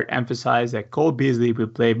Jason Garrett emphasized that Cole Beasley will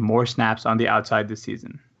play more snaps on the outside this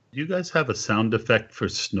season. Do you guys have a sound effect for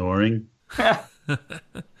snoring?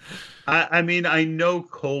 I mean, I know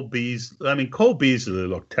Cole Beasley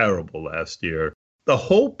looked terrible last year. The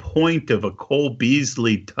whole point of a Cole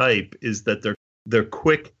Beasley type is that they're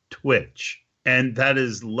quick twitch, and that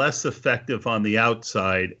is less effective on the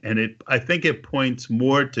outside. And I think it points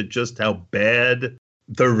more to just how bad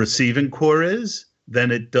the receiving core is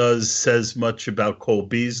than it says much about Cole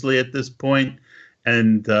Beasley at this point.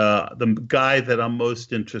 And the guy that I'm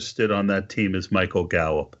most interested on that team is Michael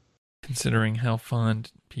Gallup. Considering how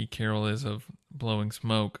fond Pete Carroll is of blowing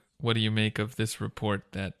smoke, what do you make of this report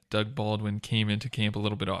that Doug Baldwin came into camp a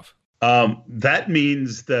little bit off? That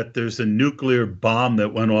means that there's a nuclear bomb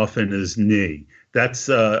that went off in his knee. That's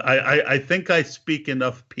I think I speak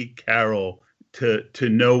enough Pete Carroll to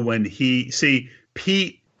know when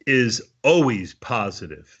Pete is always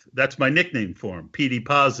positive. That's my nickname for him, Petey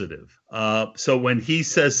Positive. So when he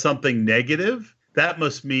says something negative, that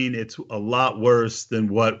must mean it's a lot worse than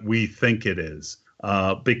what we think it is.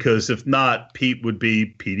 Because if not, Pete would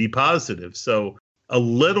be PD positive. So a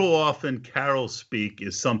little off in Carroll speak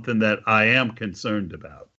is something that I am concerned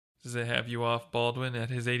about. Does it have you off Baldwin at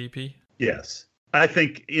his ADP? Yes. I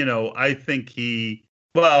think his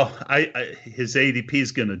ADP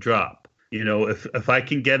is going to drop. If I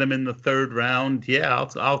can get him in the third round, yeah,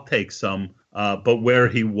 I'll take some. But where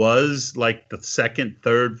he was, like the second,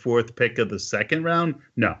 third, fourth pick of the second round,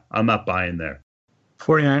 no, I'm not buying there.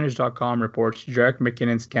 49ers.com reports Jerick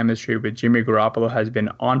McKinnon's chemistry with Jimmy Garoppolo has been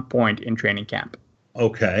on point in training camp.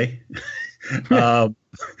 Okay. A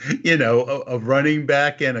running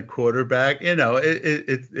back and a quarterback, it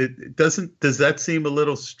does that seem a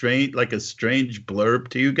little strange, like a strange blurb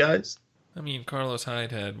to you guys? I mean, Carlos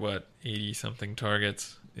Hyde had 80-something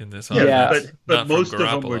targets in this offense. Yeah, but most of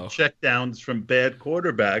them were checkdowns from bad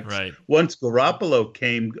quarterbacks. Right. Once Garoppolo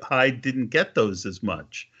came, Hyde didn't get those as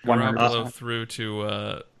much. Garoppolo threw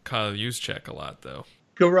to Kyle Juszczyk a lot, though.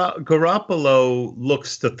 Garoppolo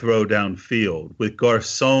looks to throw downfield with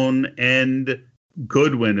Garcon and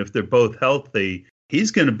Goodwin. If they're both healthy,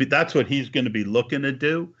 that's what he's going to be looking to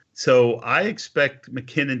do. So I expect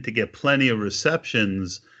McKinnon to get plenty of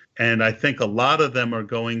receptions. And I think a lot of them are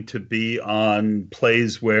going to be on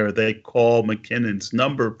plays where they call McKinnon's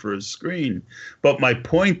number for a screen. But my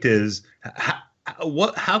point is,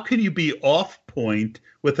 how can you be off point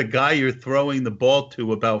with a guy you're throwing the ball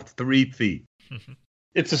to about 3 feet?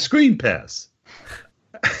 It's a screen pass.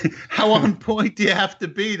 How on point do you have to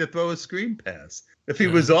be to throw a screen pass? If he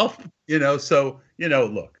was off,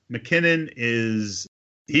 look, McKinnon is...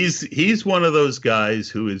 He's one of those guys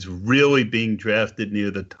who is really being drafted near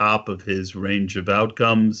the top of his range of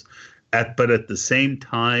outcomes. But at the same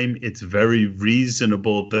time, it's very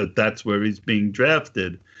reasonable that that's where he's being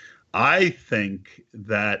drafted. I think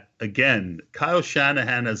that, again, Kyle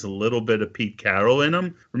Shanahan has a little bit of Pete Carroll in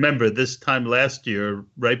him. Remember, this time last year,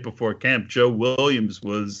 right before camp, Joe Williams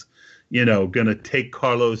was, going to take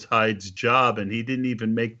Carlos Hyde's job, and he didn't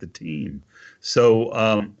even make the team. So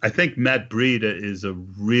I think Matt Breida is a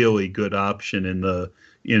really good option in the,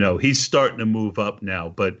 he's starting to move up now.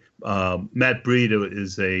 But Matt Breida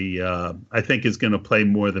is I think is going to play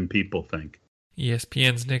more than people think.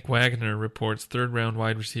 ESPN's Nick Wagner reports third-round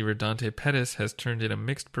wide receiver Dante Pettis has turned in a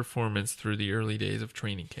mixed performance through the early days of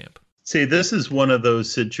training camp. See, this is one of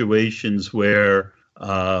those situations where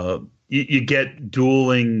you get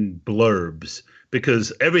dueling blurbs.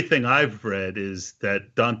 Because everything I've read is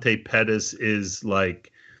that Dante Pettis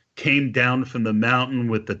came down from the mountain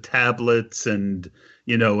with the tablets and,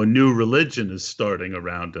 a new religion is starting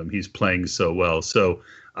around him. He's playing so well. So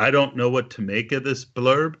I don't know what to make of this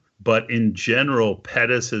blurb. But in general,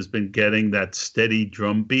 Pettis has been getting that steady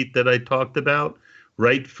drumbeat that I talked about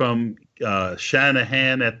right from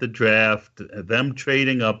Shanahan at the draft, them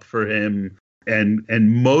trading up for him. And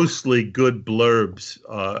mostly good blurbs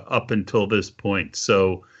up until this point.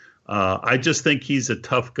 So I just think he's a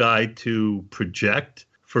tough guy to project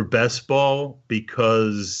for best ball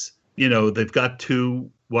because, they've got 2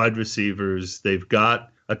 wide receivers. They've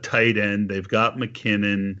got a tight end. They've got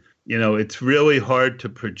McKinnon. It's really hard to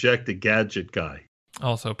project a gadget guy.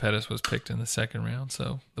 Also, Pettis was picked in the second round,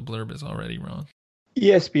 so the blurb is already wrong.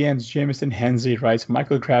 ESPN's Jamison Hensley writes,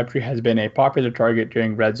 Michael Crabtree has been a popular target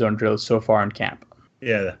during red zone drills so far in camp.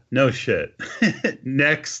 Yeah, no shit.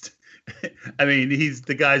 Next. I mean,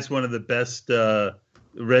 the guy's one of the best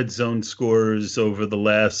red zone scorers over the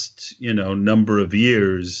last, number of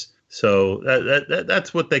years. So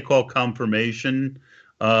that's what they call confirmation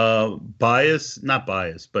bias. Not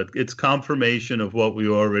bias, but it's confirmation of what we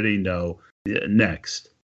already know. Next.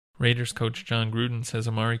 Raiders coach John Gruden says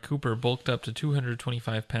Amari Cooper bulked up to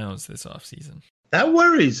 225 pounds this offseason. That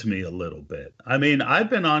worries me a little bit. I mean,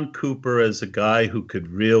 I've been on Cooper as a guy who could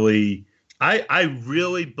really... I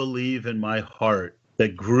really believe in my heart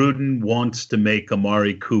that Gruden wants to make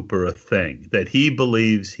Amari Cooper a thing, that he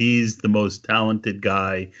believes he's the most talented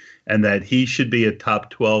guy and that he should be a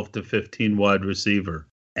top 12 to 15 wide receiver.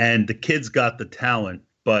 And the kid's got the talent,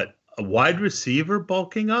 but a wide receiver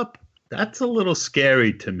bulking up? That's a little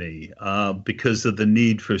scary to me because of the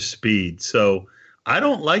need for speed. So I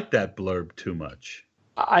don't like that blurb too much.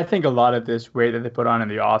 I think a lot of this weight that they put on in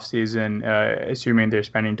the offseason, assuming they're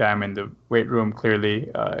spending time in the weight room,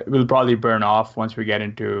 clearly will probably burn off once we get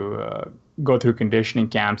into go through conditioning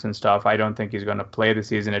camps and stuff. I don't think he's going to play the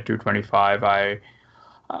season at 225. I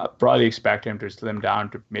probably expect him to slim down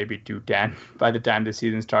to maybe 210 by the time the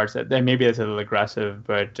season starts. Maybe that's a little aggressive,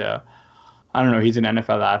 but I don't know. He's an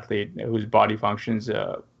NFL athlete whose body functions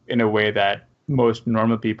in a way that most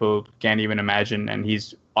normal people can't even imagine. And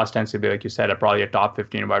he's ostensibly, like you said, probably a top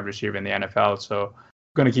 15 wide receiver in the NFL. So I'm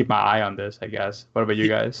going to keep my eye on this, I guess. What about you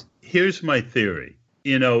guys? Here's my theory.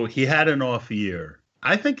 He had an off year.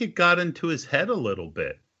 I think it got into his head a little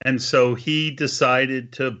bit. And so he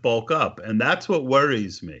decided to bulk up. And that's what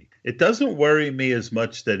worries me. It doesn't worry me as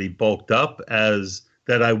much that he bulked up as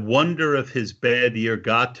that I wonder if his bad year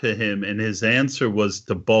got to him and his answer was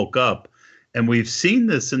to bulk up. And we've seen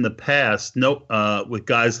this in the past with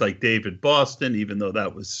guys like David Boston, even though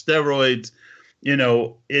that was steroids.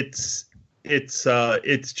 It's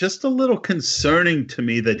just a little concerning to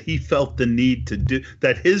me that he felt the need to do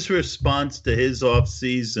that. His response to his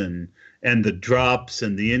offseason and the drops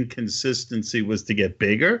and the inconsistency was to get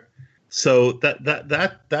bigger. So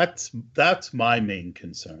that's my main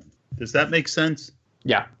concern. Does that make sense?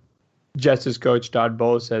 Yeah. Justice Coach Todd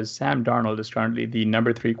Bowles says Sam Darnold is currently the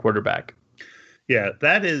number 3 quarterback. Yeah,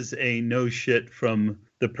 that is a no shit from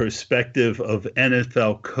the perspective of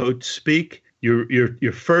NFL coach speak.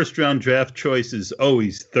 Your first round draft choice is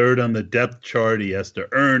always third on the depth chart. He has to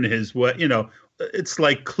earn his way. It's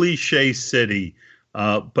like cliche city.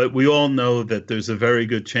 But we all know that there's a very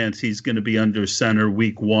good chance he's going to be under center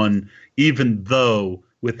week 1, even though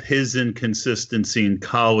with his inconsistency in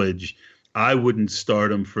college, I wouldn't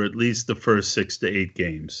start him for at least the first 6 to 8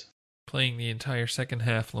 games. Playing the entire second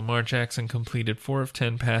half, Lamar Jackson completed 4 of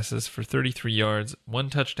 10 passes for 33 yards, 1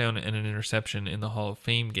 touchdown and an interception in the Hall of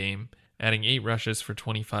Fame game, adding 8 rushes for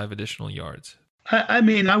 25 additional yards.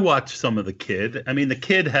 I watched some of the kid. The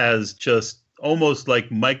kid has just almost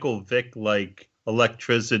like Michael Vick-like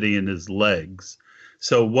electricity in his legs.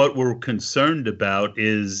 So what we're concerned about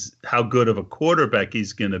is how good of a quarterback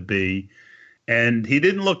he's going to be. And he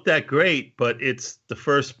didn't look that great, but it's the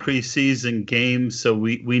first preseason game, so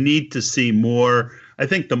we need to see more. I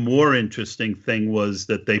think the more interesting thing was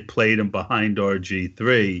that they played him behind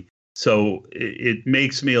RG3. So it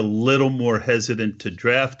makes me a little more hesitant to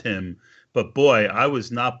draft him. But boy, I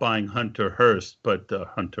was not buying Hayden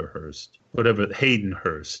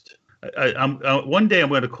Hurst. One day I'm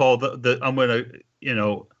going to call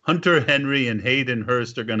Hunter Henry and Hayden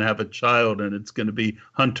Hurst are going to have a child, and it's going to be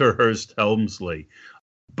Hunter Hurst Helmsley.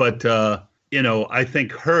 But, I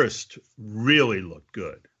think Hurst really looked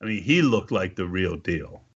good. He looked like the real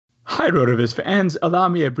deal. Hi, Rotoviz fans. Allow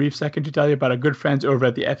me a brief second to tell you about our good friends over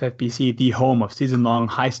at the FFPC, the home of season-long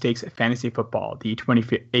high-stakes fantasy football. The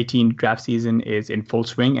 2018 draft season is in full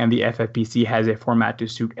swing, and the FFPC has a format to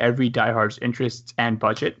suit every diehard's interests and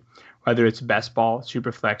budget. Whether it's best ball,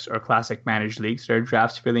 superflex, or classic managed leagues, there are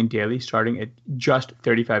drafts filling daily starting at just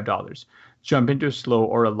 $35. Jump into a slow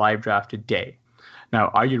or a live draft today. Now,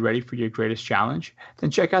 are you ready for your greatest challenge?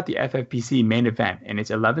 Then check out the FFPC main event. In its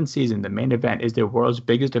 11th season, the main event is the world's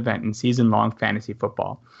biggest event in season-long fantasy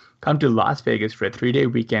football. Come to Las Vegas for a 3-day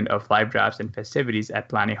weekend of live drafts and festivities at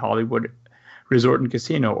Planet Hollywood Resort and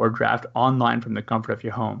Casino, or draft online from the comfort of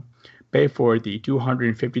your home. Pay for the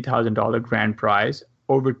 $250,000 grand prize,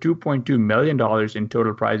 over $2.2 million in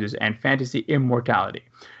total prizes, and fantasy immortality.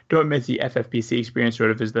 Don't miss the FFPC experience.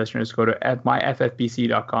 Rotoviz listeners, go to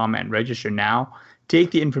myffpc.com and register now.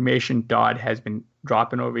 Take the information Todd has been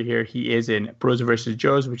dropping over here. He is in Pros vs.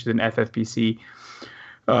 Joes, which is an FFPC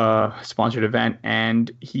sponsored event,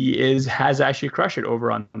 and he has actually crushed it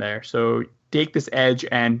over on there. So take this edge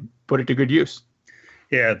and put it to good use.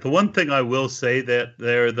 Yeah, the one thing I will say that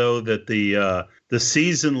the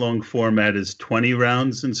season-long format is 20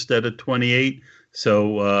 rounds instead of 28.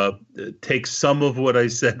 So take some of what I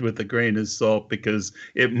said with a grain of salt, because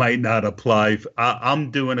it might not apply. I'm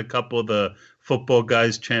doing a couple of the Football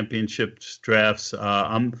Guys Championships drafts.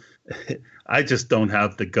 I just don't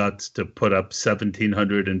have the guts to put up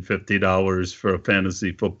 $1,750 for a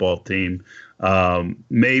fantasy football team.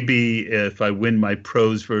 Maybe if I win my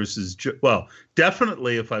pros versus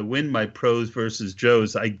definitely if I win my pros versus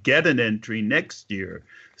Joes, I get an entry next year.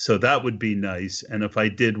 So that would be nice. And if I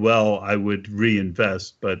did well, I would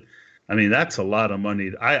reinvest. But that's a lot of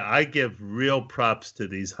money. I give real props to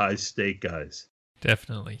these high stake guys.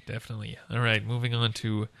 Definitely. All right, moving on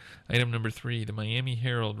to item number 3. The Miami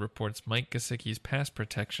Herald reports Mike Gesicki's pass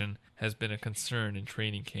protection has been a concern in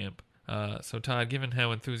training camp. So, Todd, given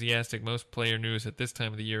how enthusiastic most player news at this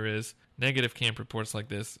time of the year is, negative camp reports like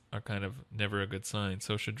this are kind of never a good sign.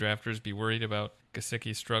 So should drafters be worried about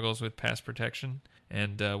Gesicki's struggles with pass protection?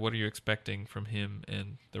 And what are you expecting from him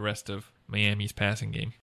and the rest of Miami's passing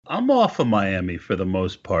game? I'm off of Miami for the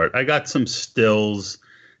most part. I got some stills.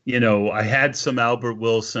 I had some Albert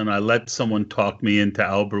Wilson. I let someone talk me into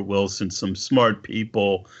Albert Wilson, some smart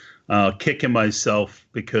people. kicking myself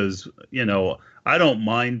because, I don't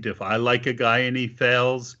mind if I like a guy and he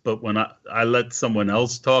fails, but when I let someone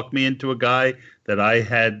else talk me into a guy that I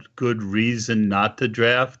had good reason not to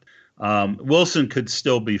draft, Wilson could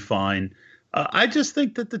still be fine. I just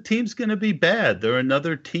think that the team's going to be bad. They're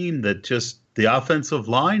another team that just the offensive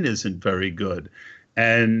line isn't very good.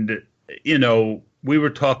 And, we were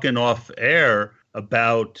talking off air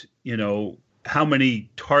about, how many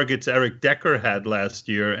targets Eric Decker had last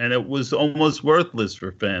year, and it was almost worthless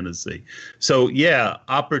for fantasy. So, yeah,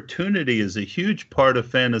 opportunity is a huge part of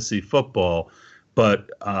fantasy football,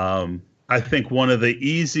 but I think one of the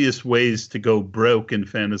easiest ways to go broke in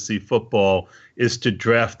fantasy football is to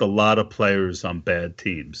draft a lot of players on bad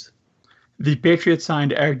teams. The Patriots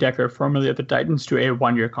signed Eric Decker, formerly of the Titans, to a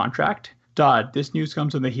one-year contract. Dodd, this news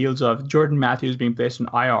comes on the heels of Jordan Matthews being placed on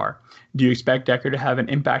IR. Do you expect Decker to have an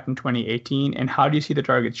impact in 2018? And how do you see the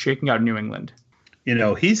targets shaking out in New England?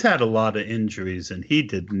 He's had a lot of injuries, and he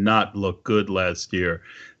did not look good last year.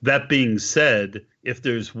 That being said, if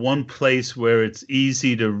there's one place where it's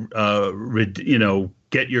easy to,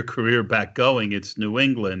 get your career back going, it's New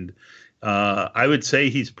England. I would say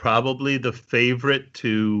he's probably the favorite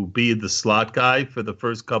to be the slot guy for the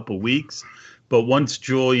first couple weeks. But once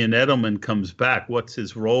Julian Edelman comes back, what's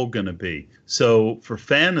his role going to be? So for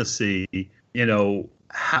fantasy,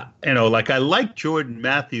 like I like Jordan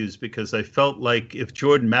Matthews because I felt like if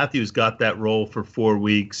Jordan Matthews got that role for 4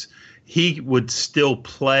 weeks, he would still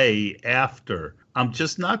play after. I'm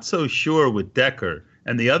just not so sure with Decker.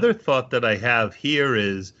 And the other thought that I have here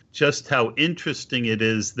is just how interesting it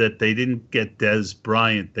is that they didn't get Dez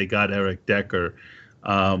Bryant. They got Eric Decker.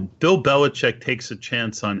 Bill Belichick takes a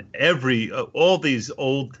chance on all these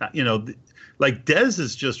old, like Dez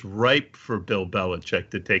is just ripe for Bill Belichick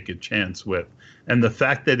to take a chance with. And the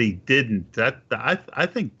fact that he didn't, I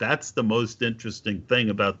think that's the most interesting thing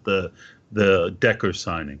about the Decker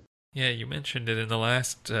signing. Yeah, you mentioned it in the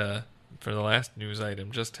last, for the last news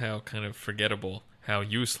item, just how kind of forgettable, how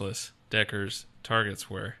useless Decker's targets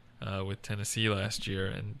were with Tennessee last year.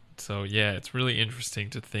 And so, yeah, it's really interesting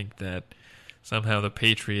to think that somehow the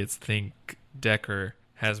Patriots think Decker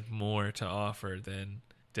has more to offer than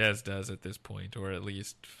Dez does at this point, or at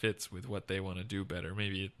least fits with what they want to do better.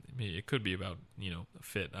 Maybe it could be about, a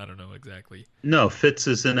fit. I don't know exactly. No, Fitz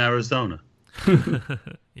is in Arizona.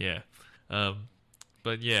 Yeah.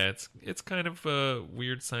 But yeah, it's kind of a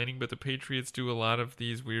weird signing, but the Patriots do a lot of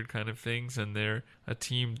these weird kind of things, and they're a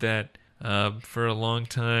team that for a long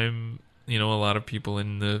time, a lot of people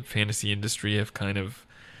in the fantasy industry have kind of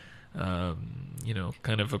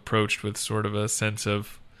approached with sort of a sense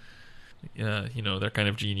of, they're kind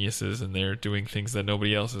of geniuses and they're doing things that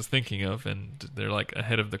nobody else is thinking of, and they're like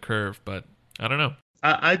ahead of the curve. But I don't know.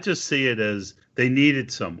 I just see it as they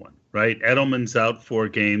needed someone, right? Edelman's out 4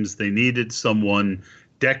 games. They needed someone.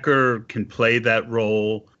 Decker can play that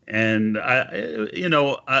role. And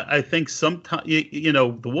I think sometimes,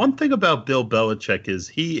 the one thing about Bill Belichick is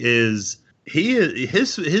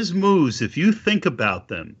his moves, if you think about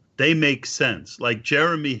them, they make sense. Like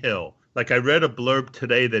Jeremy Hill. Like I read a blurb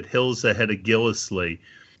today that Hill's ahead of Gillislee.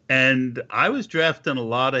 And I was drafting a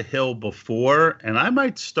lot of Hill before, and I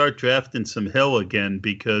might start drafting some Hill again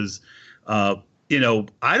because, I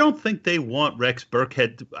don't think they want Rex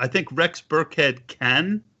Burkhead. I think Rex Burkhead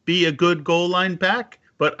can be a good goal line back,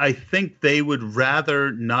 but I think they would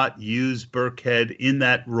rather not use Burkhead in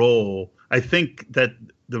that role. I think that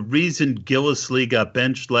the reason Gillislee got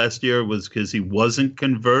benched last year was because he wasn't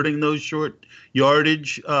converting those short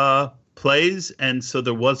yardage plays, and so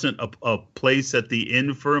there wasn't a place at the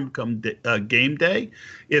inn for him come game day.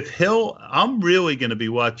 If Hill, I'm really going to be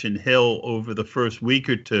watching Hill over the first week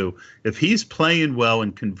or two. If he's playing well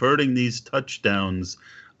and converting these touchdowns,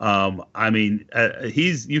 you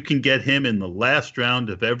can get him in the last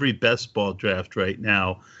round of every best ball draft right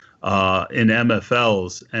now in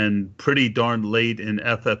MFLs and pretty darn late in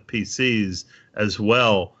FFPCs as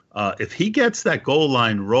well. If he gets that goal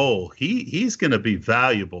line role, he's going to be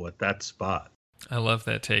valuable at that spot. I love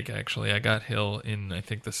that take, actually. I got Hill in, I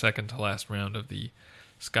think, the second to last round of the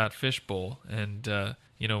Scott Fish Bowl. And,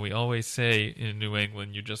 we always say in New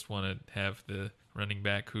England, you just want to have the running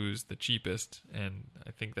back who's the cheapest. And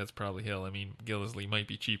I think that's probably Hill. I mean, Gillislee might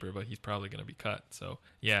be cheaper, but he's probably going to be cut. So,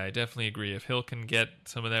 yeah, I definitely agree. If Hill can get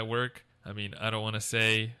some of that work, I mean, I don't want to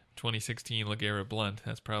say 2016 LeGarrette Blount.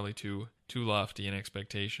 That's probably too lofty an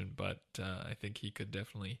expectation, but I think he could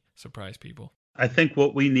definitely surprise people. I think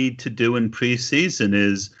what we need to do in preseason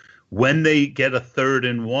is when they get a 3rd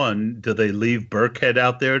and 1, do they leave Burkhead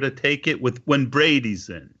out there to take it when Brady's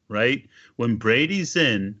in, right? When Brady's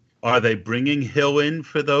in, Are they bringing Hill in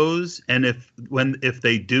for those? And if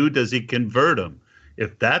they do, does he convert them?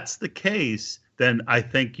 If that's the case, then I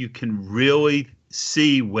think you can really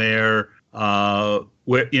see where I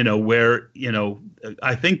think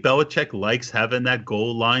Belichick likes having that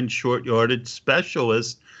goal line short yardage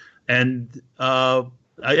specialist, and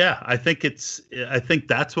I think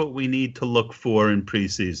that's what we need to look for in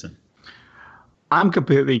preseason. I'm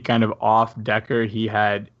completely kind of off Decker. He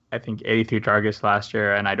had, I think, 83 targets last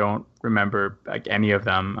year, and I don't remember like any of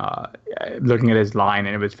them. Looking at his line,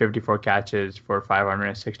 and it was 54 catches for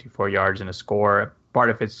 564 yards and a score. Part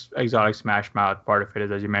of it's exotic smash mouth. Part of it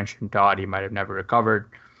is, as you mentioned, Todd, he might have never recovered.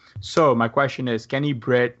 So my question is, Kenny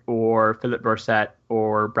Britt or Philip Dorsett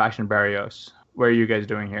or Braxton Berrios? What are you guys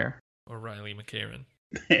doing here? Or Riley McCarron?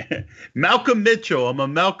 Malcolm Mitchell. I'm a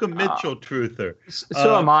Malcolm Mitchell truther.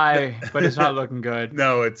 So am I, but it's not looking good.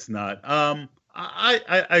 No, it's not.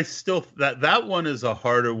 I still that one is a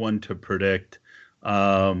harder one to predict.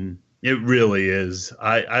 It really is.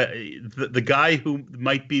 The guy who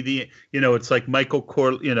might be it's like Michael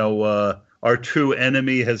our true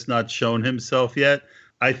enemy has not shown himself yet.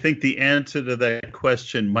 I think the answer to that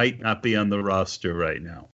question might not be on the roster right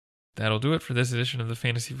now. That'll do it for this edition of the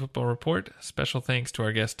Fantasy Football Report. Special thanks to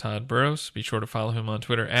our guest Todd Burros. Be sure to follow him on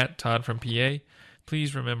Twitter at ToddFromPA.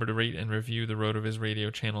 Please remember to rate and review the RotoViz Radio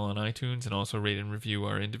channel on iTunes, and also rate and review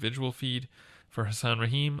our individual feed. For Hassan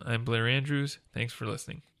Rahim, I'm Blair Andrews. Thanks for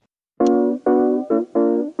listening.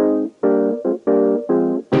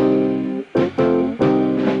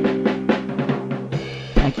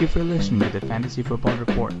 Thank you for listening to the Fantasy Football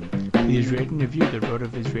Report. Please rate and review the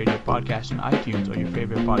RotoViz Radio podcast on iTunes or your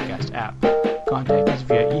favorite podcast app. Contact us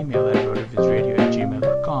via email at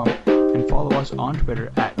rotovizradio@gmail.com and follow us on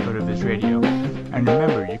Twitter at RotoVizRadio. And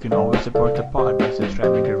remember, you can always support the pod by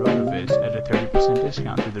subscribing to RotoViz at a 30%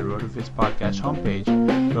 discount through the RotoViz podcast homepage,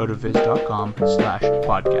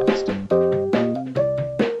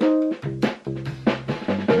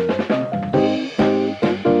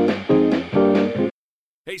 rotoviz.com/podcast.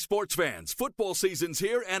 Hey, sports fans, football season's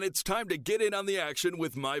here, and it's time to get in on the action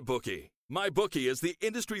with MyBookie. MyBookie is the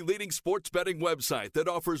industry-leading sports betting website that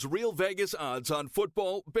offers real Vegas odds on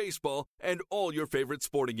football, baseball, and all your favorite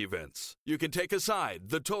sporting events. You can take a side,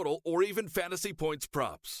 the total, or even fantasy points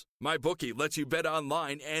props. MyBookie lets you bet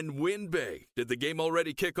online and win big. Did the game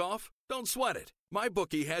already kick off? Don't sweat it.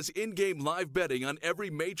 MyBookie has in-game live betting on every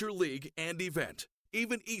major league and event,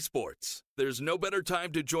 even esports. There's no better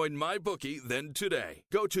time to join MyBookie than today.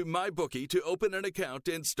 Go to MyBookie to open an account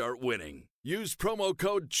and start winning. Use promo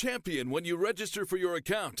code CHAMPION when you register for your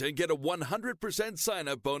account and get a 100%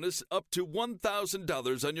 sign-up bonus up to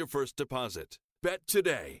 $1,000 on your first deposit. Bet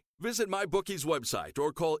today. Visit MyBookie's website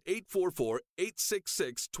or call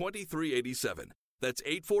 844-866-2387. That's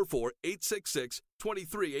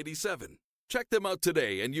 844-866-2387. Check them out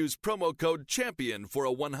today and use promo code CHAMPION for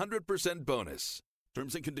a 100% bonus.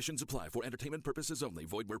 Terms and conditions apply for entertainment purposes only.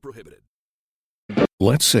 Void where prohibited.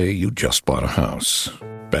 Let's say you just bought a house.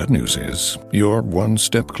 Bad news is, you're one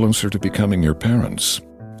step closer to becoming your parents.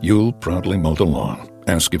 You'll proudly mow the lawn.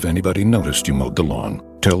 Ask if anybody noticed you mowed the lawn.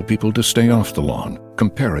 Tell people to stay off the lawn.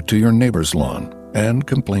 Compare it to your neighbor's lawn. And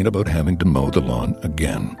complain about having to mow the lawn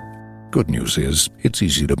again. Good news is, it's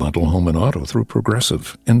easy to bundle home and auto through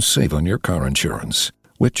Progressive and save on your car insurance,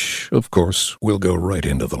 which, of course, will go right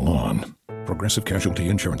into the lawn. Progressive Casualty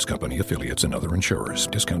Insurance Company, affiliates, and other insurers.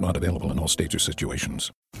 Discount not available in all states or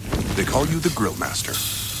situations. They call you the Grill Master.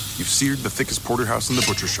 You've seared the thickest porterhouse in the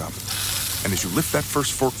butcher shop. And as you lift that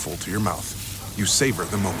first forkful to your mouth, you savor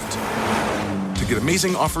the moment. To get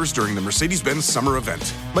amazing offers during the Mercedes-Benz summer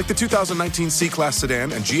event, like the 2019 C-Class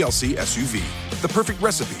sedan and GLC SUV, the perfect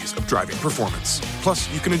recipes of driving performance.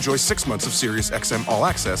 Plus, you can enjoy 6 months of Sirius XM All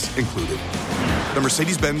Access included. The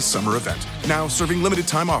Mercedes-Benz summer event, now serving limited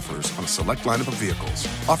time offers on a select lineup of vehicles.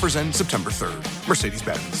 Offers end September 3rd.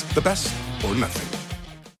 Mercedes-Benz, the best or nothing.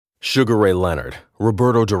 Sugar Ray Leonard,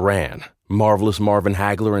 Roberto Duran, Marvelous Marvin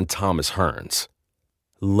Hagler, and Thomas Hearns.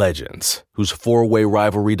 Legends, whose four-way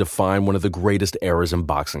rivalry defined one of the greatest eras in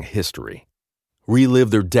boxing history.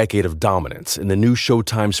 Relive their decade of dominance in the new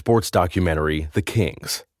Showtime sports documentary, The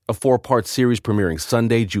Kings, a 4-part series premiering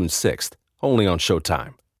Sunday, June 6th, only on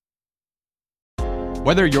Showtime.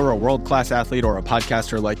 Whether you're a world-class athlete or a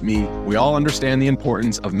podcaster like me, we all understand the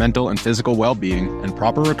importance of mental and physical well-being and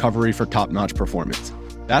proper recovery for top-notch performance.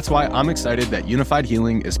 That's why I'm excited that Unified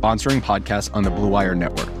Healing is sponsoring podcasts on the Blue Wire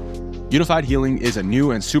Network. Unified Healing is a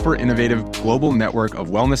new and super innovative global network of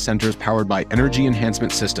wellness centers powered by Energy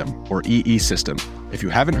Enhancement System, or EE System. If you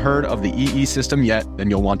haven't heard of the EE System yet, then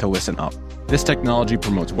you'll want to listen up. This technology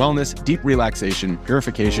promotes wellness, deep relaxation,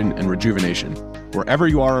 purification, and rejuvenation. Wherever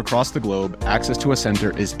you are across the globe, access to a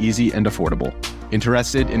center is easy and affordable.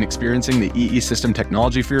 Interested in experiencing the EE system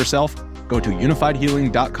technology for yourself? Go to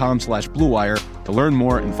unifiedhealing.com/bluewire to learn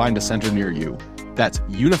more and find a center near you. That's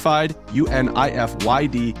unified,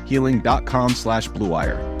 UNIFYD,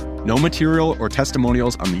 healing.com/bluewire. No material or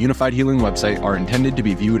testimonials on the Unified Healing website are intended to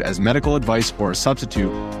be viewed as medical advice or a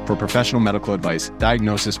substitute for professional medical advice,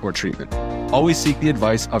 diagnosis, or treatment. Always seek the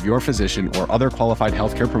advice of your physician or other qualified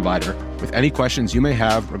healthcare provider with any questions you may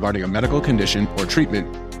have regarding a medical condition or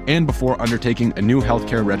treatment and before undertaking a new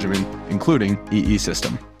healthcare regimen, including EE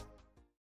system.